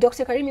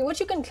 Dr. Karimi, what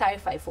you can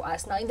clarify for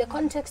us now in the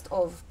context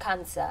of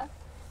cancer,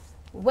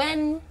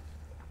 when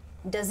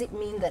does it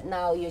mean that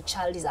now your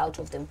child is out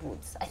of the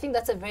woods? I think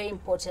that's a very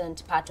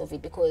important part of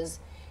it, because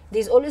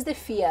there's always the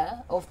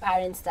fear of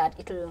parents that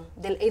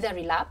they'll either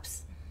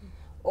relapse,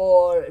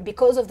 or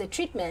because of the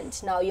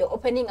treatment, now you're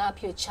opening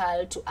up your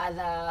child to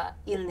other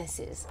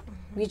illnesses,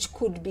 which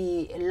could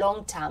be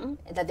long-term,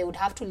 that they would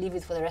have to live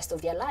with for the rest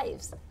of their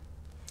lives.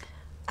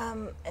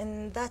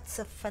 And that's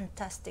a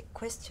fantastic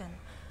question.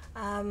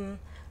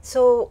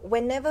 So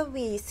whenever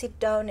we sit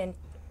down and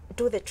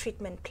do the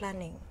treatment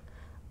planning,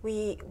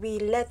 we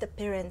let the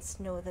parents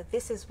know that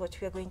this is what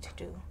we are going to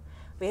do.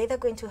 We're either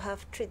going to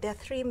have, there are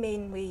 3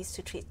 main ways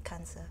to treat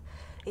cancer.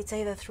 It's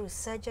either through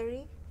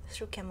surgery,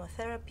 through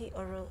chemotherapy,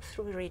 or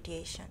through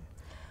radiation.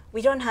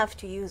 We don't have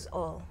to use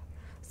all.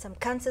 Some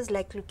cancers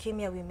like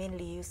leukemia, we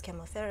mainly use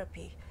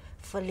chemotherapy.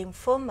 For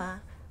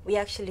lymphoma, we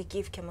actually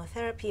give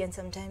chemotherapy, and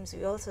sometimes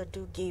we also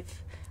do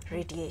give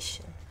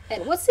radiation.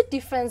 And what's the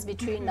difference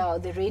between now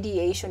the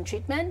radiation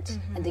treatment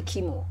and the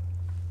chemo?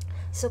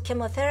 So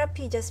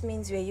chemotherapy just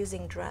means we're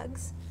using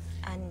drugs,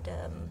 and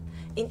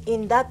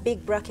in that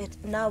big bracket,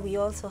 now we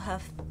also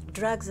have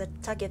drugs that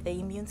target the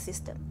immune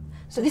system.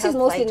 So to this is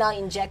help mostly fight now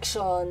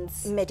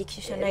injections,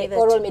 medication,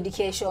 oral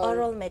medication.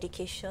 oral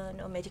medication,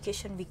 or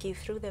medication we give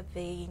through the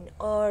vein,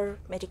 or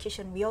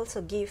medication we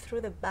also give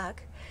through the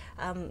back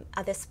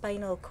at the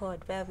spinal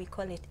cord, where we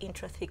call it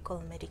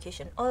intrathecal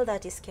medication. All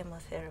that is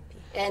chemotherapy.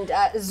 And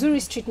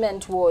Zuri's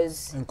treatment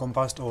was,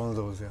 Encompassed all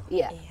those, yeah.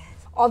 yeah. Yes.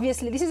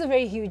 Obviously, this is a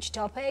very huge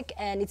topic,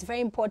 and it's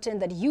very important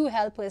that you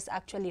help us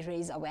actually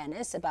raise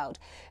awareness about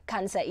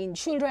cancer in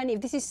children.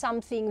 If this is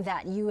something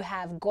that you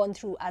have gone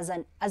through as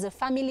a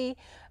family,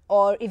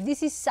 or if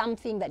this is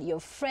something that your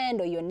friend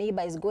or your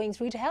neighbor is going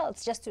through, it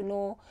helps just to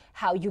know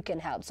how you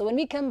can help. So when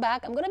we come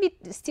back, I'm going to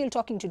be still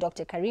talking to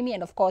Dr. Karimi,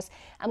 and of course,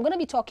 I'm going to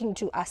be talking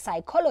to a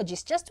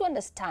psychologist just to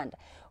understand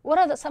what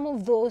are some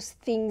of those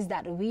things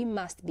that we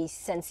must be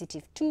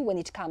sensitive to when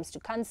it comes to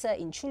cancer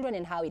in children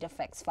and how it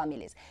affects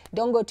families.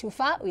 Don't go too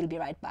far. We'll be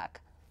right back.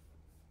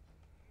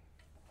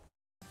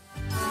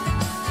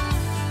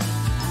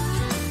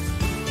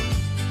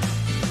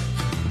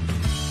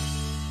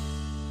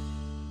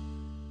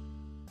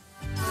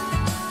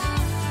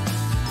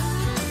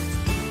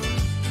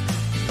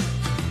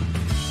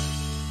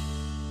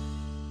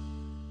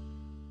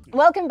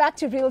 welcome back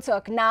to Real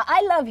Talk. Now,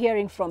 I love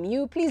hearing from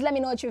you. Please let me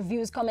know what your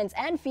views, comments,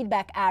 and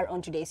feedback are on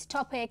today's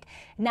topic.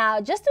 Now,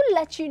 just to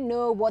let you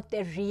know what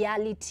the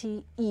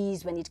reality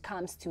is when it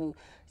comes to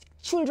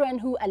children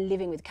who are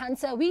living with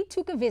cancer, we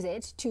took a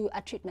visit to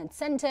a treatment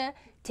center.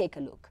 Take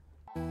a look.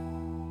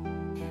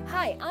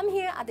 Hi, I'm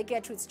here at the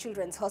Gertrude's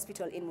Children's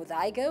Hospital in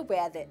Muthaiga,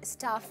 where the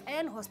staff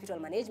and hospital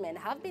management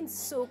have been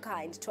so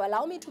kind to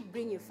allow me to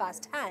bring you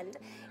firsthand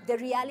the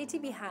reality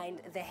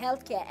behind the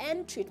healthcare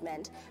and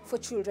treatment for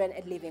children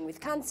living with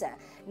cancer.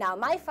 Now,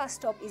 my first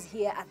stop is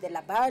here at the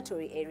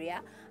laboratory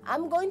area.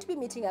 I'm going to be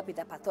meeting up with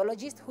a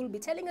pathologist who will be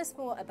telling us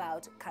more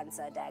about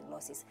cancer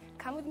diagnosis.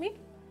 Come with me.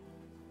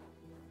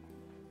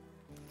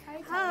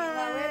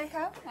 Hi.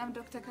 Welcome. I'm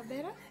Dr.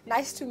 Kabera.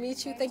 Nice to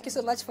meet you. Thank you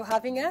so much for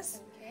having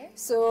us.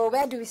 So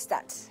where do we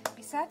start?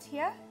 We start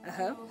here.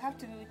 You have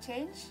to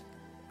change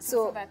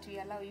so that we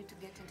allow you to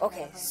get into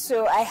okay,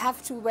 so I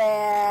have to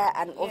wear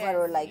an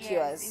overall like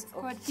yours. It's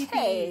called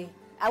okay.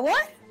 A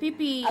what?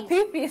 PPE. A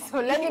PPE.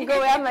 So let me go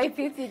wear my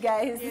PPE,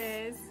 guys.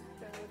 Yes.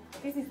 So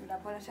this is the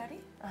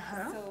laboratory.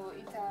 So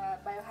it's a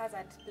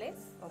biohazard place.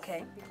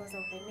 Okay. Because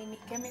of the many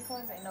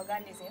chemicals and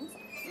organisms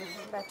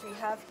that we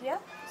have here.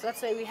 So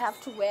that's why we have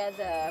to wear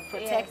the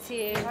protective.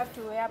 Yes, you have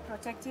to wear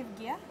protective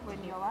gear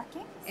when you're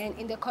working. And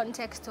in the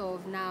context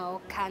of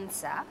now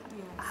cancer,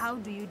 how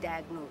do you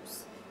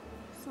diagnose?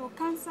 So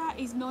cancer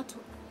is not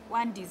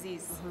one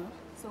disease.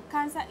 So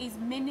cancer is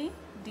many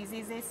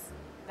diseases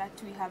that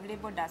we have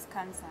labeled as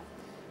cancer.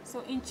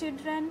 So in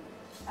children,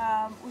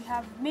 we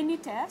have many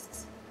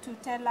tests to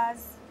tell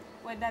us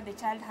whether the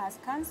child has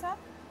cancer,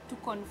 to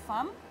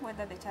confirm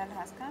whether the child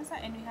has cancer,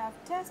 and we have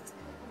tests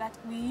that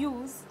we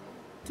use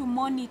to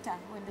monitor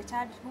when the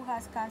child who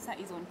has cancer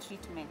is on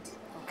treatment.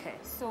 Okay.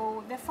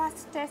 So the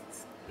first test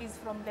is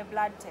from the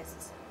blood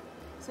tests.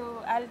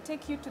 So I'll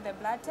take you to the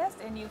blood test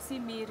and you'll see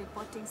me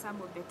reporting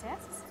some of the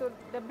tests. So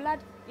the blood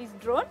is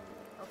drawn.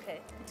 Okay.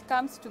 It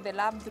comes to the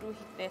lab through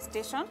the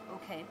station.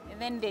 Okay.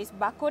 And then there's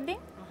barcoding.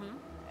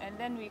 And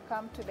then we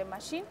come to the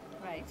machine.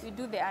 Right. We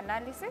do the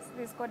analysis.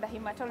 This is called a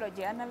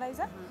hematology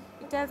analyzer.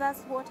 It tells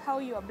us how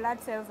your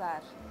blood cells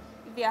are.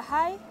 If they are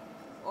high,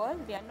 or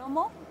they are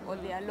normal, or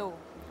they are low.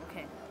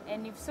 Okay.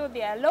 And if so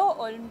they are low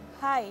or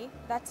high,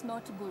 that's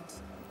not good.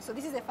 So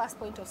this is the first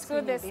point of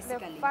screening, so that's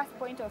basically. the first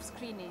point of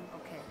screening.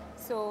 Okay.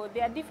 So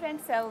there are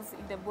different cells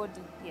in the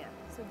body. Yeah.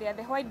 So there are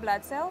the white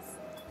blood cells,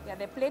 there are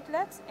the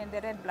platelets, and the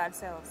red blood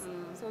cells.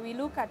 So we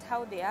look at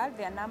how they are,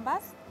 their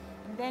numbers,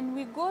 and then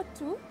we go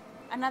to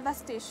another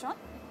station.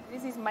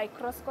 This is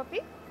microscopy.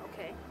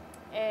 Okay.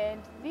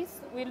 And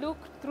this we look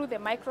through the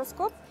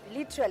microscope.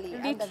 Literally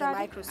under the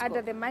microscope.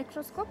 Under the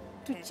microscope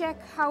to check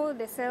how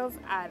the cells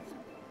are.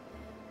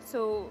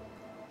 So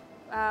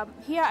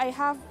here I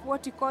have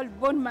what we call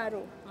bone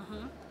marrow.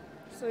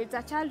 So it's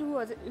a child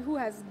who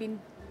has been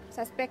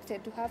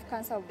suspected to have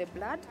cancer of the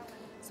blood.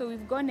 So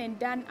we've gone and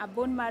done a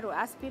bone marrow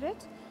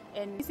aspirate,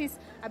 and this is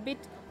a bit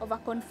of a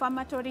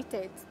confirmatory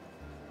test.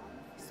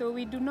 So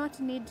we do not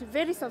need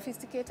very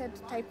sophisticated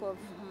type of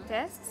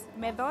tests,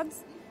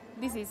 methods.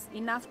 This is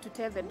enough to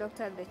tell the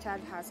doctor the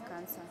child has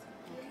cancer.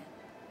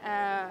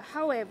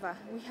 However,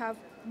 we have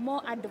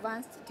more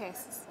advanced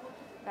tests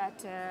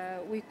that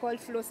we call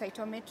flow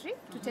cytometry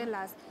to tell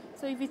us,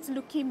 so if it's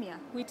leukemia,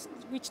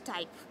 which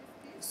type?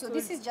 So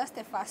this is just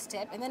the first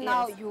step, and then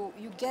now you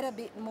get a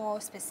bit more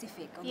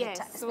specific on the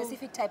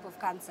specific type of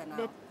cancer now.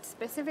 The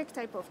specific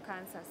type of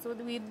cancer. So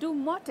we do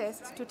more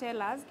tests to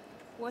tell us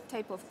what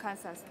type of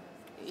cancer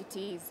it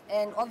is.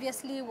 And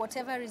obviously,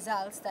 whatever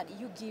results that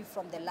you give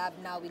from the lab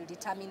now will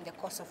determine the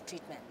course of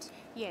treatment.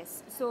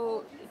 Yes.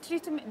 So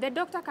treatment, the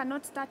doctor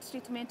cannot start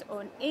treatment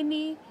on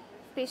any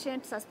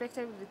patient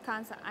suspected with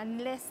cancer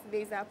unless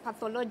there is a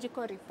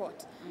pathological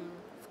report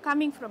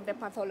coming from the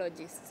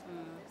pathologist.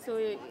 So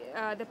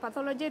the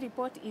pathology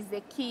report is the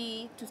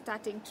key to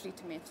starting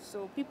treatment.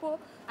 So people,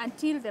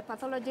 until the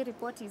pathology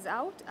report is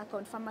out, a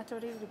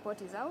confirmatory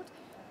report is out,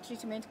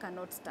 treatment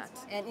cannot start.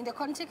 And in the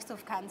context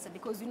of cancer,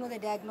 because you know the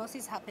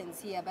diagnosis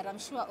happens here, but I'm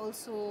sure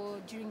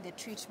also during the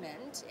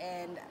treatment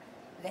and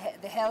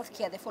the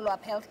healthcare, the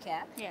follow-up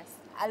healthcare, yes,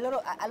 a lot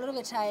of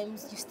the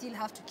times you still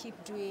have to keep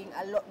doing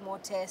a lot more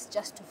tests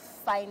just to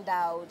find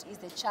out, is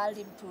the child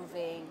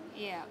improving?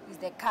 Yeah. Is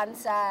the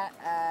cancer,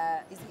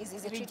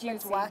 is the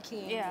treatment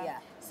working? Yeah.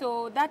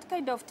 So that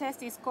kind of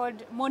test is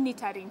called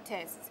monitoring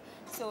tests.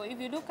 So if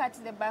you look at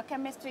the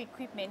biochemistry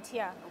equipment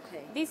here,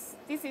 this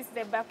is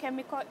the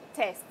biochemical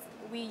test.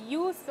 We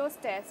use those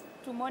tests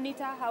to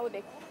monitor how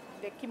the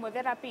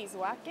chemotherapy is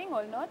working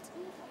or not,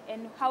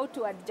 and how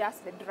to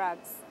adjust the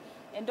drugs,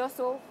 and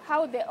also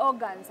how the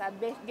organs are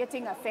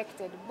getting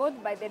affected,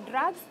 both by the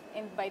drugs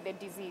and by the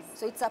disease.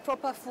 So it's a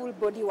proper full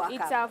body workup?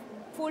 It's a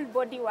full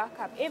body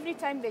workup. Every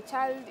time the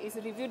child is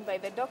reviewed by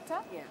the doctor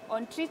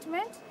on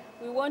treatment,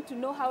 we want to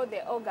know how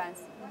the organs,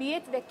 be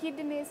it the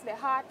kidneys, the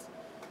heart,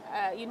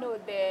 you know,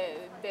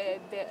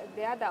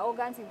 the other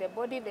organs in the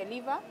body, the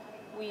liver,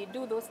 we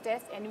do those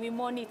tests and we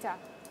monitor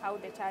how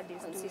the child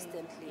is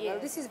consistently. doing. Well,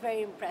 this is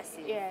very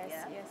impressive. Yes,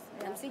 yeah? yes.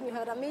 And I'm seeing you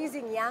have an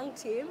amazing young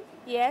team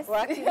Yes.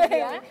 working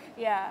here.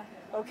 Yeah.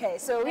 Okay,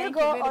 so we'll Thank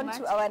go you very on much.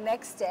 to our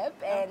next step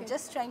and Okay.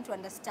 just trying to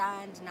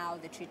understand now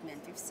the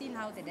treatment. We've seen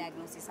how the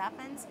diagnosis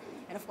happens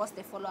and of course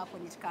the follow-up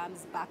when it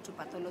comes back to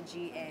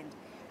pathology and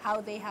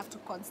how they have to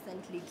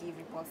constantly give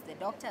reports to the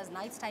doctors.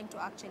 Now it's time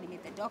to actually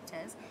meet the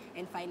doctors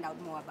and find out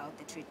more about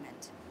the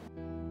treatment.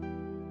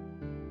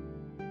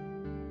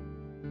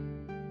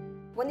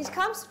 When it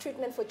comes to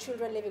treatment for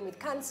children living with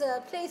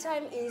cancer,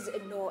 playtime is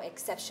no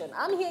exception.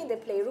 I'm here in the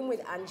playroom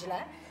with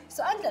Angela.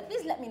 So Angela,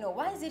 please let me know,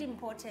 why is it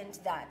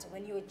important that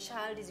when your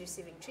child is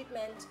receiving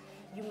treatment,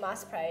 you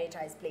must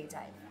prioritize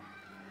playtime?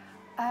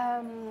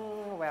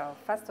 Well,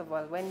 first of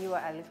all, when you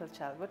were a little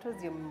child, what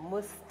was your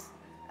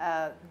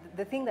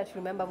the thing that you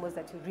remember most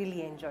that you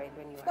really enjoyed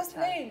when you were a child?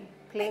 Playing.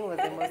 Playing was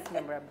the most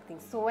memorable thing.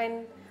 So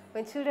when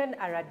children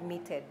are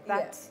admitted,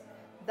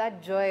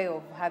 that joy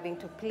of having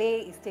to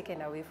play is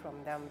taken away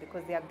from them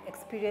because they are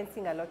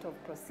experiencing a lot of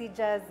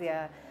procedures, they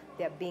are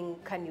being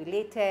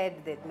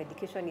cannulated, the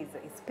medication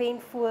is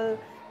painful,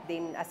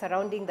 then a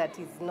surrounding that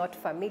is not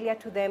familiar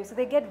to them, so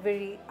they get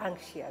very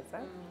anxious.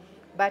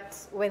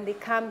 But when they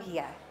come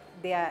here,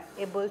 they are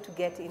able to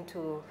get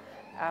into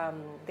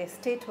the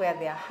state where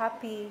they are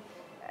happy,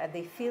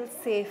 they feel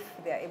safe,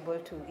 they are able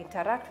to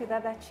interact with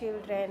other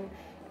children,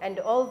 and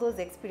all those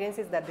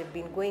experiences that they've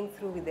been going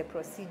through with the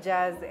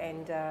procedures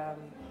and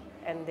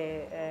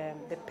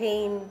the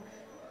pain,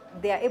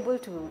 they are able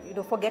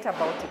to forget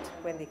about it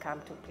when they come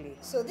to play.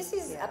 So this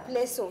is a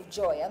place of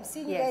joy. I'm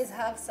seeing you Yes. guys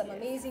have some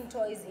amazing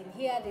toys in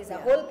here. There's a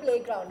whole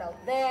playground out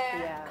there,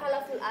 Yeah.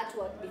 colorful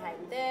artwork behind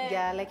there.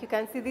 Yeah, like you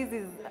can see,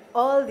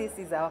 all this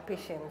is our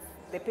patients.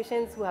 The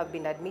patients who have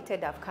been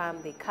admitted have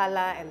come, they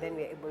color, and then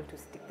we're able to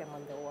stick them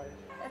on the wall.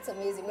 That's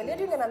amazing. Well, you're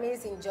doing an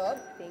amazing job.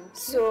 Thank you.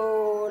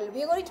 So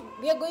we are going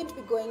to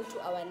be going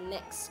to our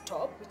next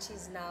stop, which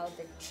is now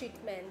the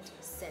treatment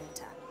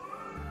center.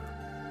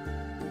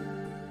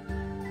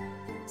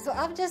 So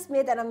I've just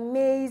made an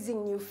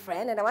amazing new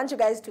friend, and I want you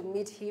guys to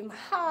meet him.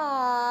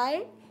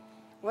 Hi.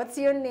 What's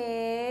your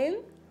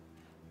name?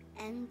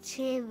 I'm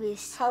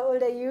Travis, How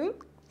old are you?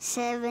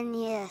 7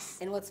 years.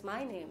 And what's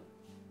my name?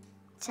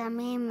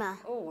 Tamima.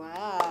 Oh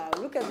wow,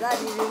 look at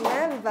that, you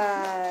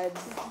remembered.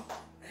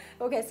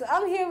 Okay, so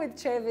I'm here with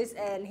Travis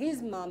and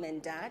his mom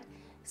and dad.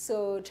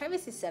 So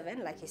Travis is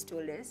 7, like he's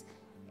told us,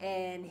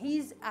 and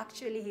he's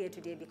actually here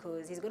today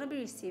because he's going to be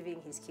receiving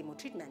his chemo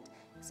treatment.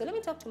 So let me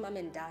talk to mom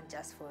and dad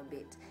just for a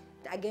bit.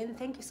 Again,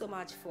 thank you so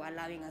much for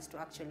allowing us to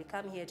actually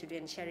come here today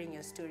and sharing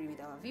your story with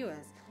our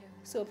viewers.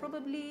 So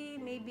probably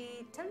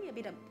maybe tell me a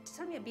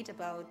bit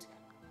about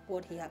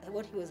what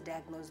he was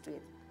diagnosed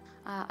with.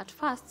 At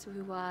first,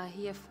 we were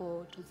here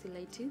for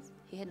tonsillitis.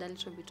 He had a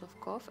little bit of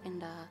cough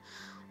and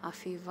a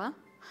fever.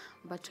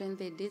 But when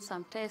they did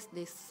some tests,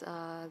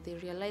 they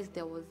realized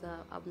there was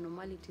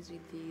abnormalities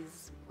with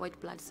these white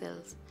blood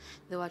cells.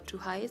 They were too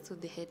high, so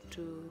they had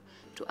to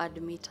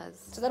admit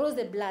us. So that was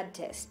the blood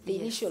test, the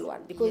Yes. initial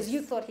one, because Yes.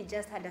 you thought he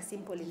just had a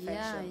simple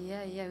infection.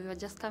 Yeah. We were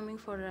just coming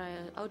for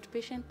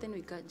outpatient, then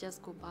we could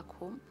just go back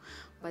home.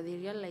 But they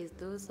realized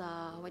those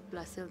white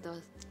blood cells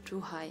were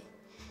too high.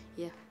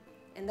 Yeah.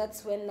 And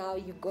that's when now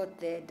you got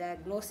the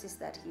diagnosis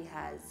that he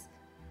has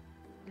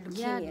leukemia.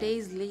 Yeah,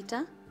 days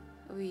later,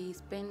 we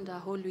spent a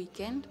whole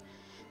weekend.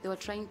 They were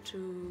trying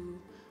to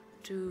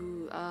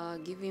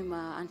give him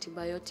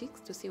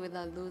antibiotics to see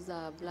whether those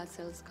blood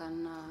cells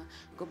can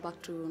go back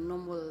to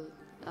normal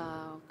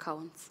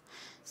counts.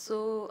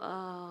 So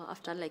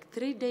after like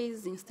 3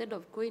 days, instead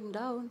of going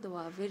down, they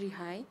were very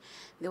high.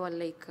 They were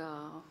like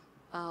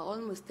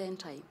almost 10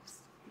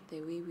 times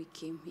the way we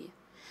came here.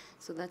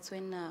 So that's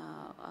when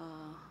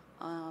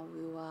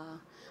we were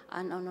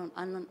an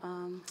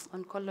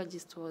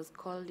oncologist was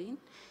called in,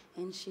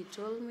 and she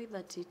told me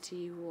that it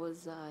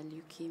was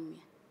leukemia.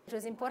 It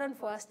was important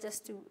for us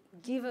just to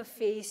give a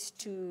face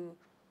to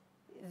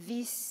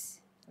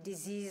this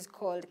disease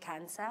called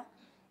cancer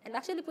and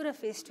actually put a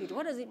face to it.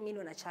 What does it mean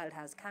when a child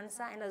has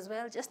cancer? And as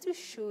well, just to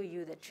show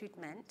you the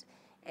treatment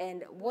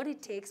and what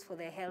it takes for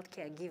the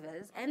healthcare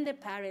givers and the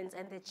parents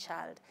and the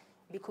child,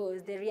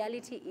 because the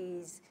reality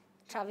is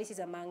Travis is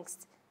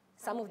amongst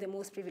some of the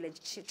most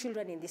privileged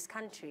children in this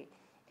country.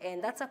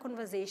 And that's a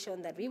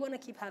conversation that we want to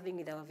keep having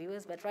with our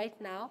viewers. But right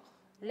now,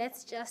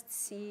 let's just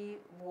see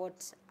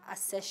what a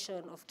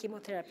session of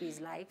chemotherapy is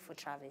like for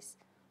Travis.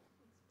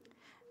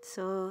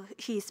 So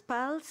his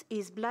pulse,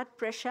 his blood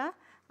pressure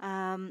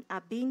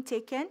are being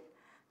taken.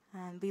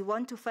 And we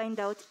want to find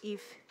out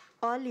if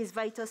all his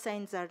vital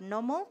signs are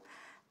normal.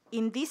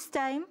 In this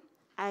time,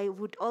 I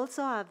would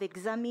also have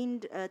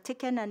examined,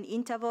 taken an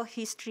interval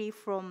history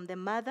from the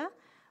mother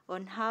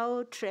on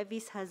how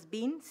Travis has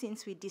been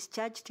since we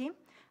discharged him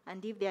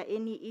and if there are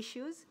any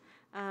issues.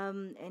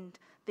 And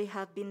they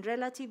have been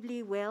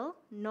relatively well,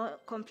 no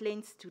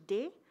complaints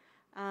today.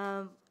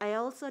 I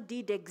also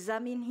did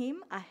examine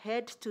him, a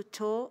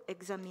head-to-toe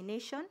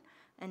examination,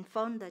 and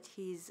found that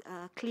he's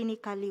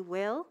clinically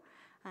well.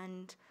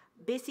 And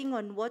basing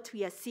on what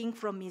we are seeing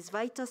from his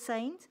vital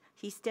signs,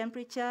 his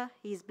temperature,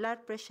 his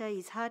blood pressure,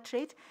 his heart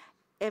rate,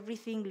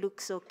 everything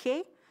looks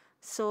okay.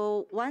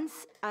 So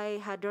once I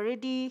had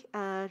already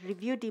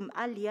reviewed him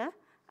earlier,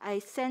 I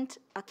sent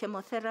a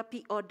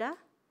chemotherapy order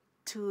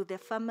to the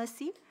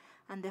pharmacy,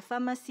 and the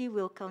pharmacy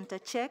will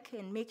counter-check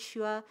and make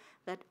sure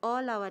that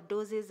all our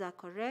doses are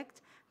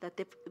correct, that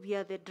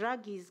the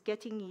drug is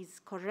getting is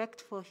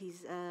correct for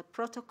his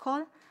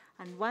protocol.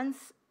 And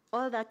once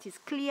all that is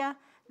clear,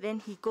 then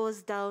he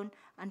goes down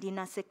and in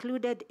a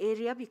secluded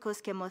area, because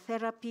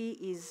chemotherapy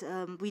is,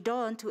 we don't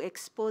want to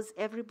expose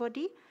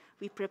everybody.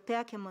 We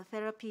prepare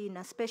chemotherapy in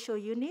a special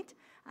unit,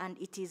 and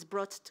it is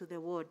brought to the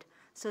ward.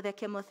 So the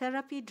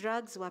chemotherapy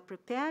drugs were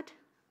prepared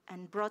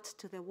and brought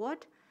to the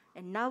ward,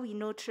 and now we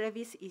know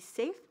Travis is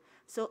safe.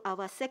 So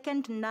our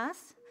second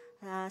nurse,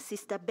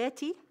 Sister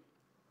Betty,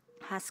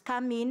 has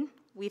come in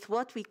with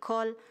what we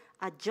call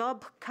a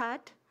job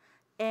card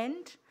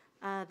and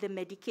the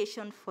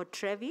medication for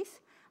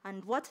Travis.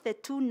 And what the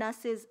two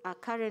nurses are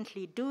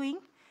currently doing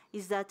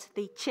is that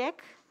they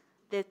check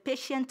the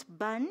patient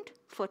band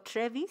for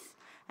Travis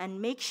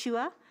and make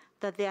sure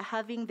that they're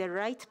having the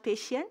right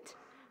patient.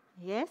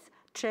 Yes,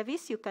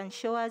 Travis, you can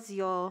show us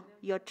your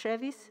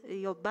Travis,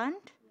 your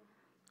band.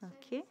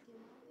 Okay.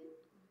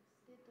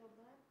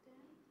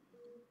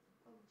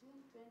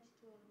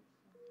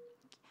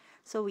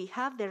 So we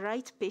have the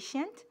right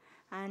patient,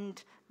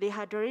 and they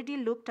had already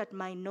looked at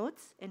my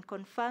notes and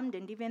confirmed,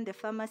 and even the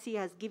pharmacy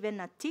has given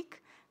a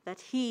tick that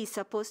he is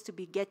supposed to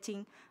be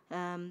getting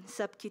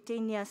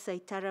subcutaneous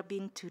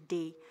cytarabine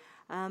today.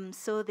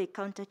 So they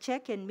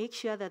counter-check and make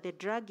sure that the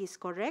drug is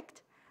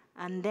correct,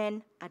 and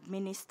then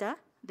administer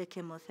the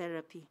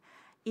chemotherapy.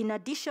 In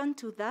addition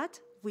to that,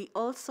 we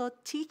also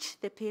teach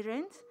the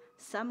parents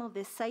some of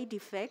the side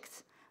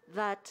effects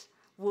that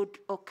would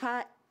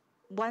occur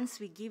once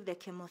we give the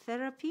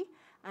chemotherapy.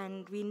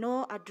 And we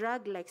know a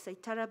drug like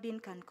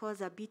cytarabine can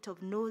cause a bit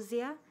of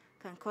nausea,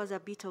 can cause a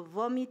bit of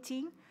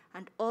vomiting,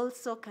 and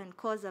also can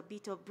cause a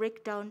bit of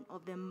breakdown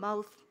of the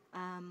mouth,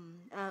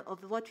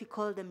 of what we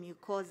call the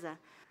mucosa.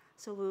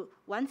 So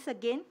once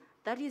again,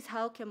 that is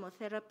how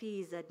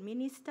chemotherapy is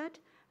administered,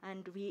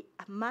 and we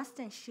must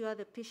ensure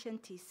the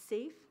patient is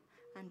safe,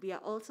 and we are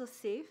also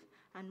safe,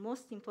 and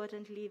most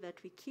importantly, that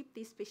we keep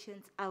these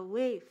patients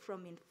away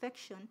from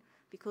infection,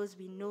 because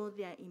we know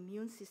their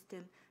immune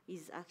system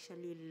is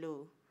actually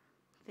low.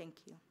 Thank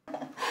you.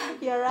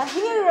 You're a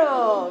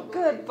hero.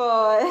 Good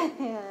boy.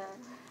 Yeah.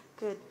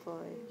 Good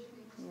boy.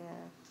 Yeah.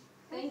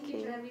 Thank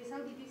you, Travis. How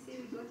did you say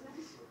we got that?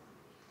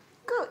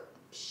 Good.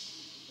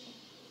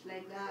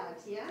 Like that,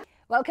 yeah?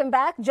 Welcome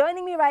back.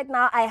 Joining me right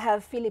now, I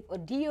have Philip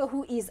Odio,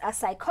 who is a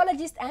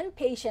psychologist and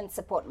patient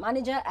support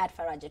manager at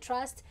Faraja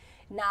Trust.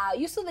 Now,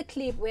 you saw the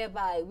clip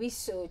whereby we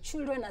saw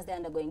children as they're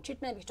undergoing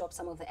treatment. We talked to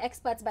some of the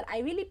experts, but I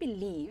really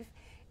believe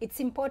it's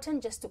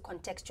important just to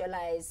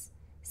contextualize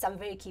some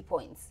very key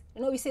points.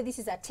 You know, we say this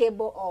is a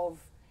table of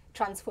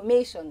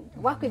transformation.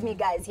 Work with me,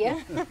 guys,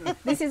 here.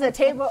 This is a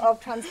table of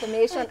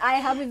transformation. I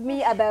have with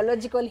me a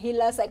biological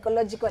healer,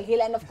 psychological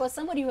healer, and of course,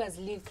 somebody who has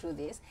lived through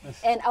this.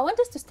 And I want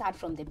us to start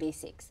from the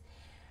basics.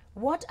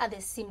 What are the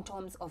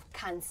symptoms of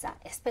cancer,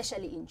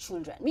 especially in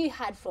children? We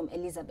heard from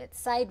Elizabeth's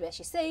side where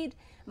she said,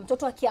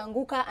 mtoto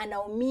akianguka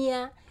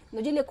anaumia,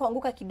 nojile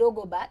kuanguka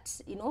kidogo,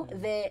 but you know,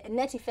 the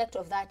net effect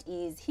of that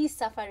is he's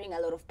suffering a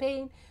lot of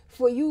pain.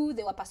 For you,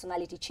 there were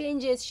personality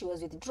changes, she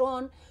was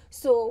withdrawn.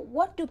 So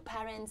what do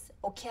parents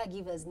or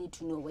caregivers need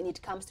to know when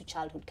it comes to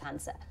childhood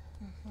cancer?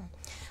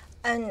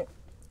 And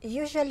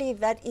usually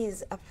that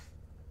is a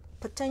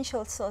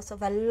potential source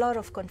of a lot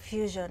of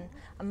confusion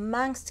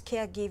amongst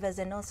caregivers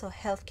and also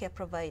healthcare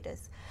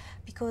providers,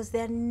 because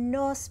there are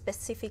no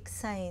specific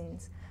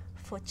signs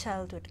for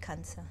childhood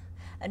cancer.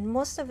 And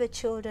most of the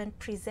children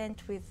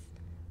present with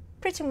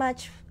pretty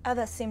much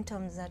other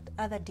symptoms that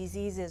other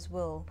diseases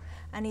will.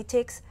 And it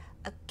takes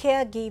a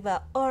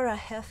caregiver or a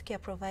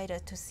healthcare provider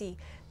to see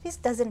this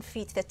doesn't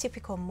fit the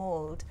typical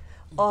mold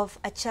of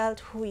a child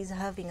who is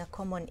having a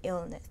common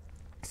illness.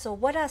 So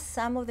what are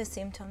some of the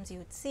symptoms you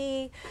would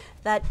see?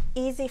 That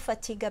easy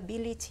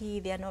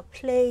fatigability, they are not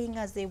playing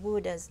as they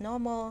would as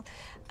normal.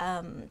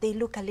 They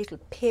look a little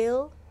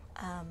pale.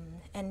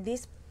 And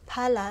this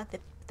pallor, the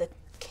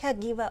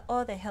caregiver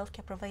or the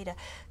healthcare provider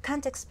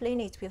can't explain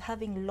it with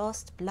having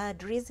lost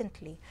blood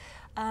recently.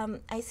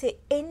 I say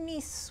any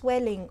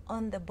swelling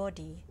on the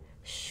body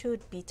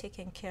should be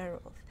taken care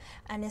of.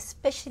 And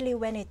especially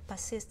when it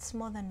persists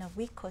more than a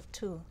week or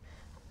two,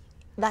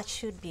 that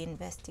should be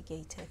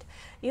investigated.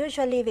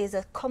 Usually there's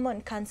a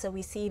common cancer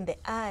we see in the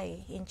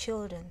eye in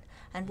children.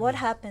 And what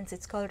happens,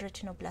 it's called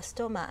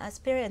retinoblastoma. As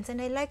parents,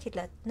 and I like it,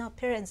 like now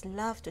parents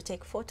love to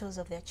take photos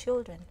of their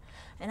children.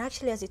 And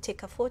actually as you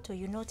take a photo,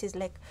 you notice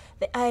like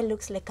the eye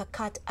looks like a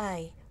cat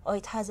eye, or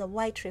it has a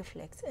white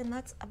reflex. And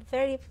that's a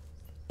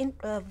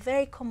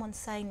very common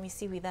sign we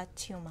see with that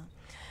tumor.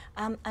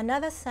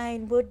 Another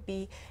sign would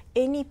be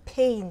any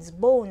pains,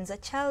 bones, a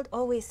child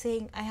always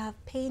saying, I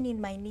have pain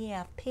in my knee, I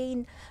have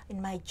pain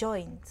in my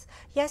joints.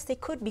 Yes, they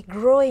could be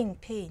growing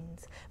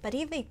pains, but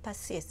if they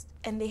persist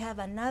and they have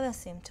another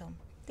symptom,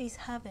 please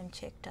have them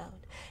checked out.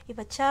 If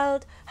a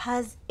child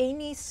has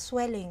any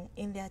swelling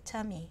in their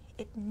tummy,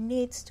 it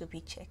needs to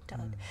be checked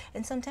out.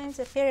 And sometimes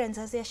the parents,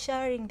 as they're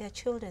showering their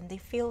children, they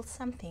feel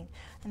something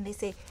and they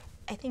say,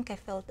 I think I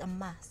felt a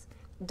mass.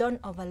 Don't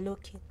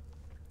overlook it.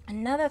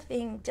 Another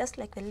thing, just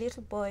like the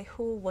little boy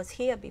who was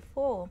here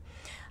before,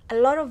 a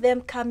lot of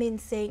them come in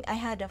saying, I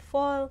had a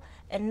fall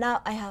and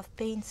now I have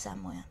pain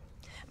somewhere.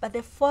 But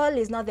the fall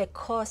is not the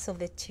cause of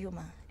the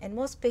tumor. And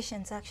most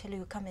patients actually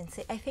will come and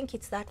say, I think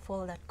it's that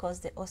fall that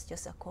caused the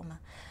osteosarcoma.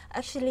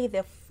 Actually,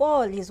 the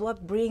fall is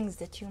what brings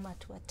the tumor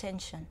to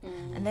attention.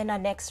 And then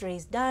an x-ray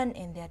is done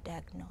and they're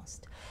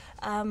diagnosed.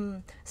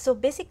 So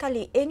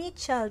basically, any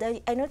child,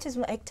 I notice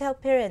when I tell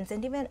parents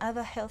and even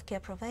other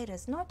healthcare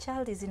providers, no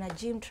child is in a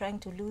gym trying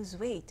to lose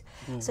weight.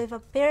 So if a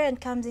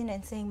parent comes in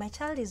and saying, my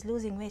child is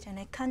losing weight and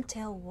I can't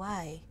tell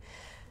why,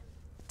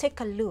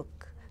 take a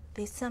look.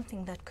 There's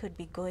something that could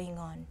be going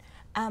on.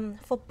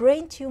 For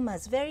brain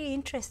tumors, very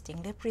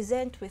interesting. They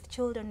present with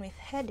children with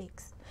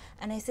headaches.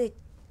 And I say,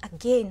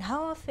 again,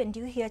 how often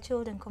do you hear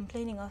children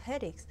complaining of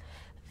headaches?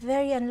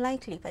 Very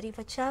unlikely. But if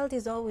a child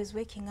is always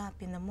waking up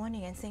in the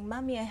morning and saying,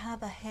 Mommy, I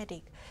have a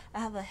headache, I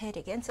have a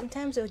headache, and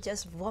sometimes they'll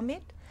just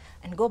vomit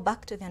and go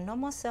back to their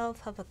normal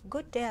self, have a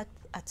good day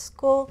at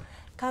school,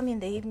 come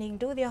in the evening,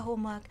 do their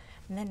homework,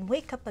 and then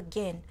wake up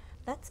again.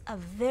 That's a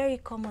very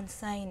common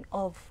sign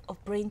of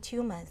brain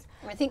tumors.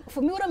 I think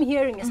for me, what I'm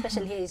hearing,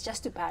 especially here, is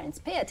just to parents,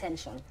 pay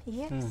attention.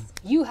 Yes.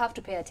 You have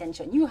to pay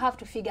attention. You have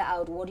to figure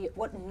out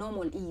what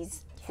normal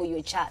is for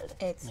your child.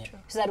 It's true.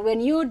 So that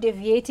when you're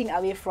deviating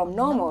away from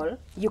normal,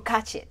 you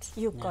catch it.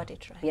 You got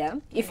it right. Yeah.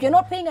 If you're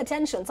not paying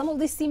attention, some of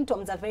these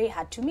symptoms are very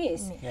hard to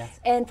miss. Yes.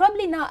 And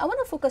probably now, I want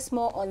to focus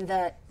more on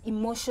the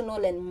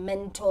emotional and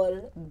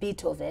mental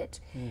bit of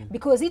it,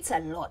 because it's a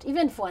lot.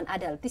 Even for an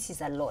adult, this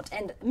is a lot.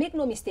 And make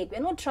no mistake,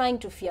 we're not trying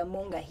to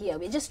fearmonger here.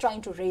 We're just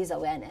trying to raise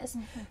awareness.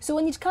 So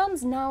when it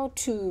comes now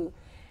to,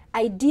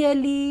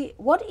 ideally,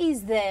 what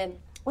is the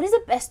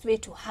best way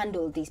to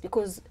handle this?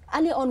 Because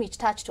earlier on we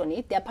touched on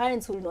it. There are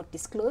parents who will not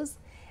disclose.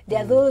 There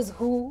are those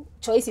who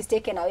choice is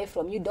taken away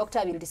from you.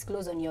 Doctor will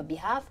disclose on your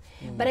behalf.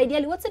 But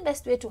ideally, what's the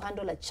best way to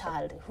handle a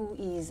child who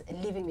is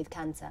living with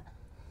cancer?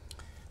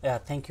 Yeah,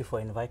 thank you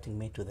for inviting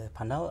me to the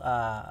panel.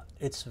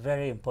 It's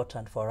very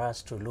important for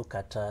us to look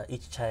at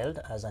each child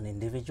as an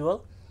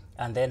individual.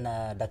 And then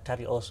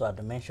Daktari also had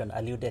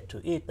alluded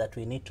to it, that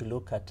we need to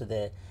look at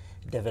the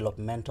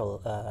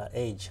developmental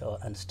age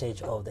and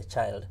stage of the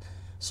child.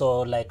 So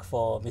like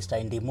for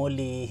Mr.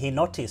 Indimuli, he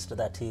noticed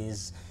that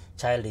his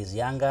child is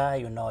younger,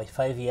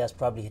 5 years,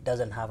 probably he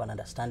doesn't have an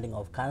understanding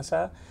of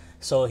cancer.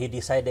 So he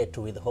decided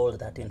to withhold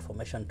that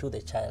information to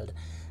the child.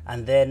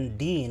 And then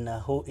Dean,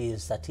 who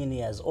is 13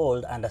 years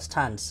old,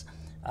 understands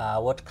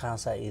what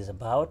cancer is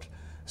about.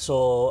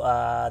 So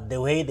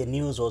the way the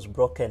news was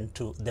broken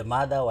to the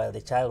mother while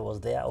the child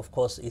was there, of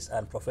course, is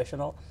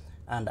unprofessional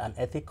and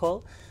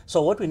unethical.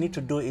 So what we need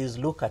to do is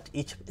look at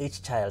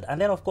each child. And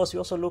then, of course, we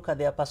also look at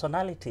their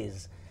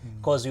personalities,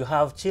 because you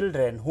have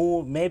children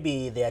who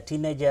maybe they are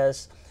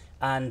teenagers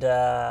and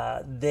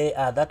they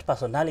are that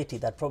personality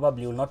that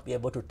probably will not be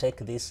able to take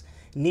this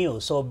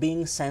news. So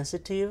being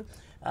sensitive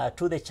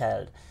to the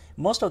child.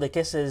 Most of the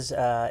cases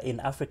in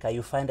Africa,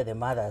 you find the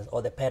mothers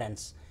or the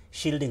parents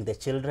shielding the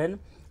children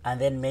and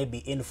then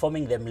maybe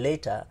informing them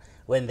later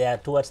when they are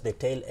towards the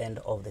tail end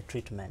of the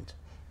treatment.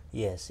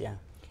 Yes, yeah.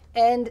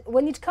 And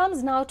when it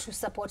comes now to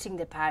supporting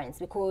the parents,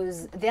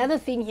 because the other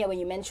thing here when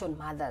you mention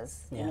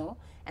mothers, you know,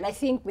 and I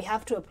think we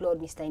have to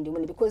applaud Mr.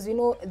 Indimuli, because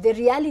the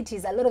reality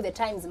is a lot of the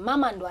times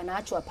mama ndo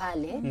anaachwa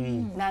pale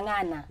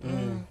ng'ang'ana.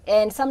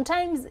 And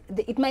sometimes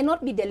it might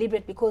not be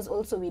deliberate, because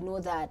also we know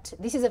that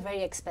this is a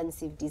very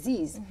expensive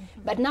disease.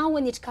 But now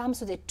when it comes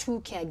to the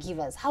two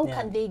caregivers, how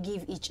can they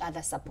give each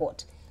other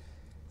support?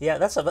 Yeah,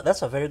 that's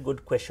a very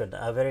good question,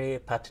 a very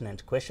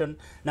pertinent question.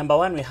 Number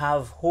one, we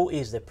have who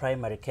is the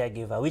primary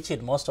caregiver, which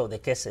in most of the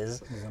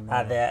cases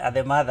are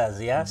the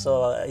mothers, yeah?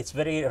 So it's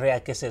very rare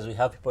cases we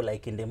have people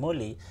like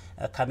Indimuli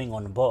coming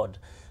on board.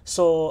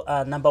 So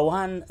number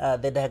one,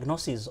 the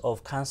diagnosis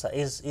of cancer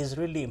is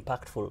really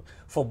impactful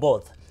for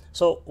both.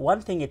 So one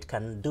thing it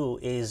can do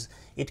is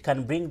it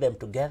can bring them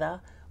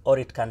together, or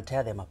it can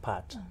tear them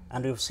apart.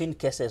 And we've seen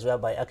cases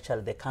whereby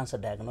actually the cancer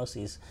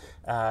diagnosis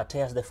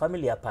tears the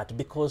family apart,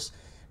 because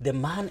the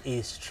man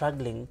is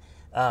struggling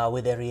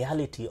with the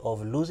reality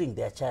of losing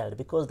their child,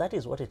 because that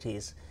is what it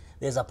is.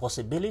 There's a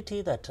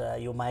possibility that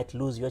you might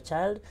lose your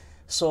child.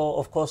 So,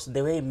 of course,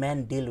 the way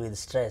men deal with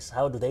stress,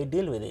 how do they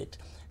deal with it?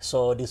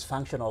 So,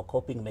 dysfunctional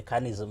coping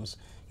mechanisms,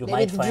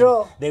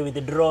 they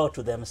withdraw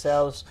to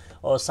themselves,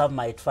 or some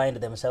might find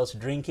themselves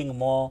drinking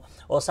more,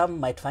 or some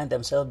might find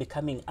themselves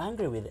becoming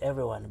angry with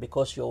everyone,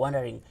 because you're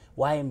wondering,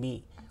 why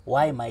me?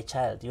 Why my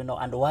child?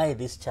 And why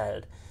this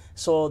child?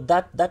 So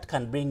that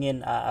can bring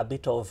in a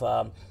bit of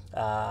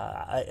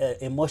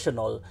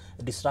emotional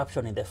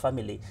disruption in the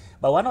family.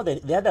 But one of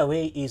the other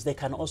way is they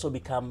can also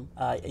become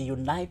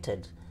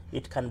united.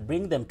 It can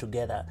bring them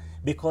together,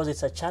 because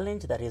it's a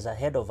challenge that is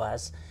ahead of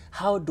us.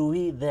 How do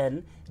we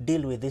then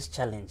deal with this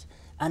challenge?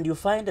 And you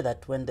find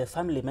that when the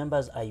family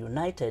members are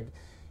united,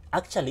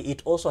 actually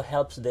it also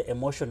helps the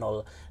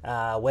emotional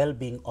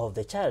well-being of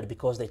the child,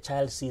 because the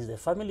child sees the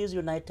family is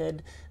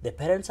united, the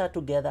parents are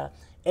together,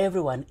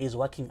 everyone is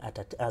working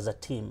as a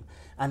team.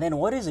 And then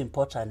what is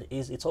important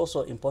is it's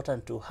also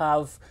important to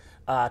have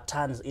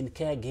turns in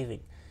caregiving,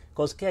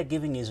 because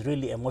caregiving is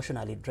really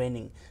emotionally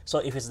draining. So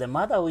if it's the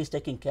mother who is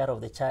taking care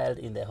of the child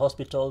in the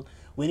hospital,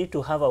 we need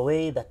to have a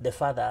way that the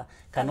father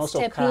can also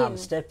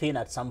step in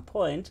at some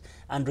point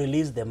and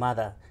release the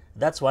mother.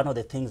 That's one of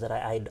the things that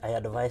I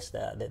advise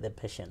the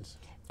patients.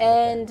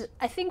 And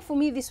I think for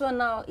me, this one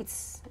now,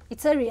 it's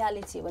a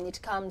reality when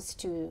it comes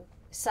to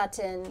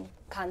certain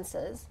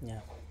cancers. Yeah.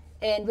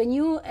 And when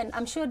you, and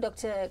I'm sure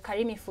Dr.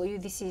 Karimi, for you,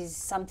 this is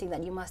something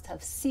that you must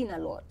have seen a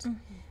lot. Mm-hmm.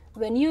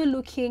 When you're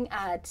looking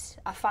at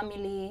a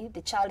family,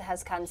 the child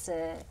has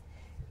cancer,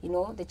 you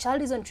know, the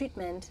child is on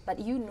treatment, but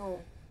you know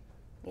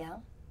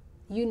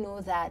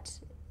that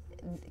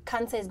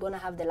cancer is going to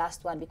have the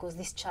last word because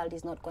this child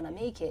is not going to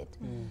make it.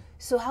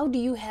 So how do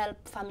you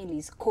help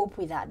families cope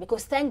with that?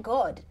 Because thank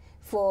God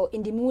for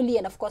Indimuli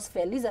and of course for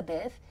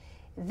Elizabeth,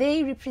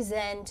 they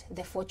represent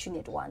the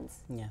fortunate ones.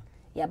 Yeah.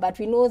 Yeah, but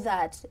we know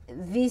that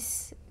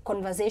this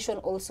conversation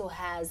also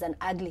has an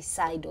ugly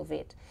side of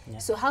it. Yeah.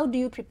 So how do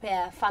you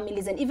prepare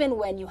families, and even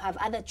when you have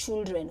other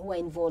children who are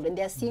involved and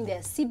they're seeing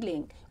their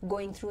sibling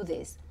going through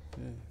this?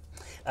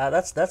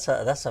 That's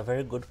a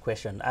very good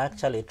question.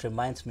 Actually, it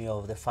reminds me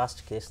of the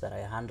first case that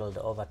I handled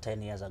over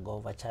 10 years ago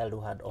of a child who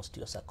had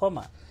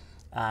osteosarcoma.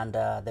 And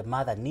the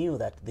mother knew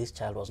that this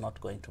child was not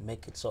going to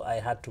make it, so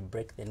I had to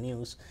break the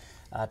news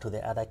to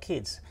the other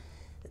kids.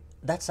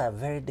 That's a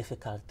very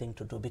difficult thing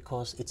to do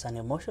because it's an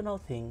emotional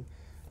thing,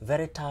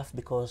 very tough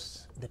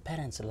because the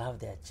parents love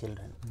their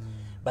children.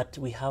 But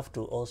we have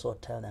to also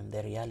tell them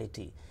the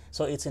reality.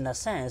 So it's in a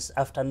sense,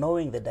 after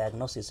knowing the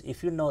diagnosis,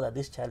 if you know that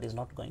this child is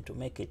not going to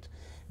make it,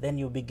 then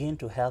you begin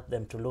to help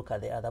them to look at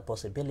the other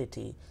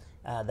possibility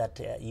that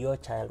your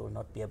child will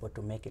not be able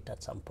to make it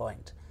at some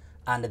point.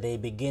 And they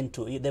begin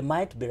to, they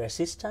might be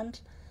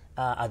resistant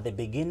at the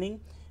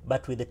beginning,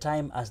 but with the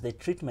time as the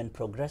treatment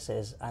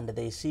progresses and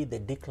they see the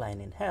decline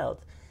in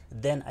health,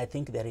 then I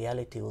think the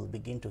reality will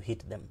begin to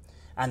hit them.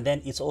 And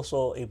then it's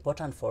also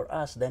important for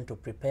us then to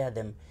prepare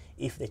them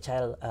if the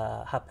child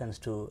happens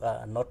to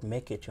not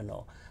make it, you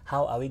know,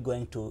 how are we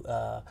going to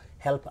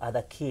help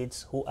other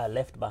kids who are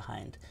left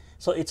behind?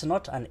 So it's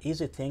not an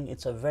easy thing.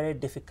 It's a very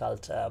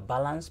difficult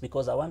balance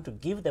because I want to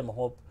give them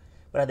hope,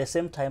 but at the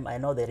same time, I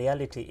know the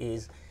reality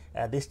is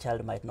this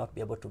child might not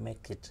be able to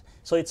make it.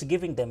 So it's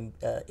giving them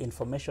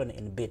information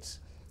in bits.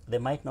 They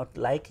might not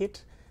like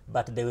it,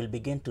 but they will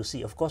begin to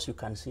see. Of course, you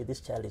can see this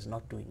child is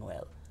not doing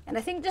well. And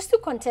I think just to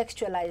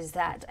contextualize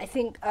that, I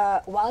think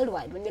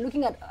worldwide, when we're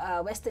looking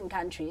at Western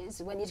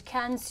countries, when it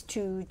comes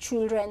to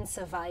children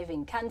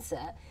surviving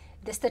cancer,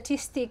 the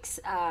statistics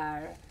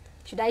are,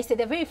 should I say,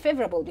 they're very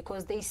favorable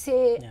because they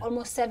say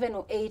almost 7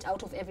 or 8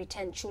 out of every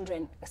 10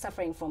 children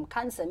suffering from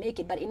cancer make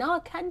it. But in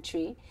our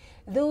country,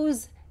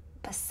 those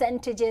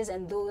percentages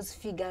and those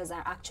figures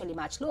are actually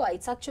much lower.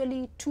 It's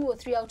actually 2 or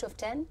 3 out of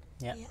 10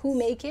 who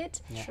make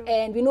it.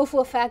 And we know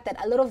for a fact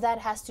that a lot of that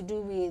has to do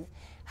with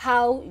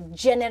how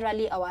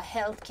generally our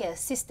healthcare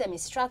system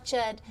is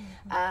structured.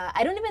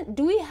 I don't even,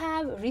 do we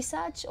have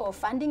research or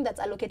funding that's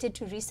allocated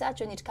to research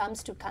when it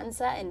comes to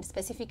cancer and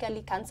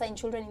specifically cancer in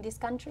children in this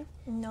country?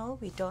 No,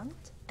 we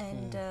don't.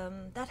 And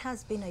that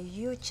has been a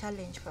huge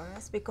challenge for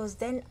us because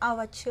then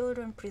our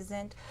children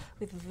present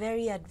with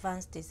very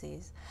advanced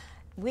disease,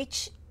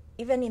 which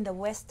even in the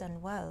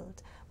Western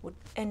world would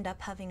end up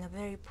having a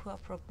very poor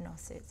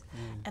prognosis.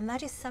 And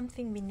that is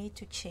something we need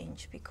to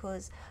change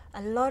because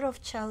a lot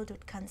of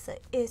childhood cancer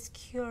is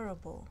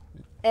curable.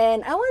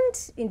 And I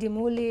want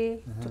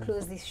Indimuli to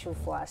close this show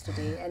for us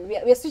today. And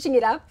we're switching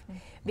it up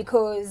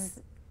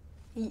because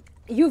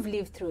you've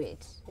lived through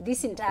it.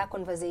 This entire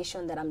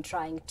conversation that I'm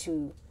trying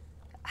to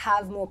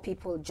have more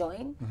people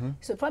join.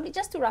 So probably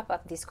just to wrap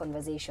up this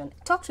conversation,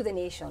 talk to the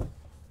nation,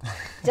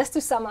 just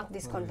to sum up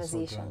this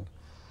conversation.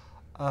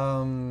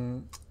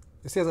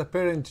 You see, as a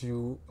parent,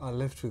 you are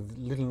left with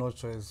little no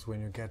choice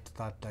when you get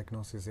that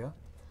diagnosis, yeah?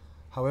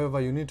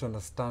 However, you need to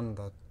understand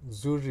that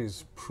Zuri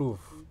is proof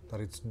that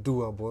it's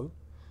doable.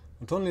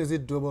 Not only is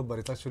it doable, but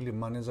it's actually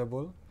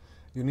manageable.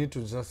 You need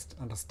to just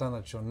understand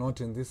that you're not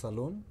in this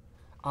alone.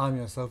 Arm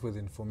yourself with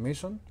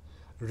information.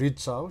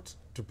 Reach out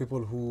to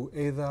people who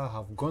either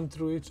have gone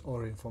through it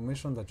or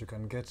information that you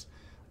can get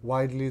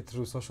widely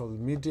through social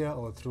media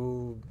or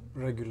through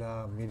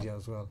regular media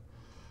as well.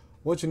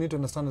 What you need to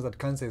understand is that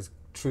cancer is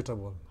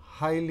treatable,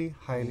 highly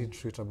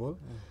treatable,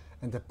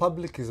 and the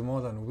public is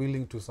more than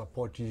willing to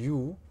support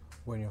you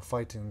when you're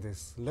fighting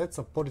this. Let's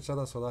support each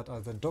other so that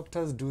as the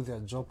doctors do their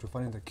job to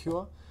find the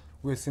cure,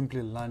 we're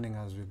simply learning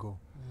as we go.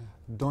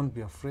 Don't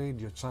be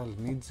afraid, your child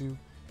needs you,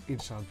 it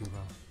shall be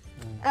well.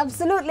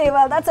 Absolutely.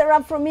 Well, that's a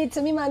wrap from me,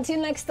 Tamima. Until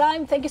next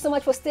time, thank you so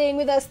much for staying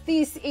with us.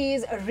 This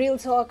is a Real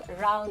Talk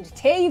Round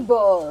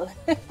Table.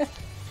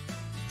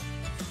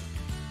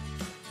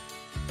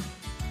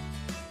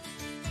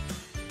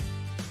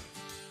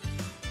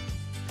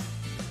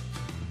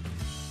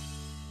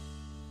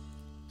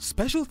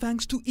 Special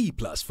thanks to E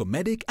Plus for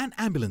medic and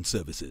ambulance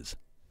services.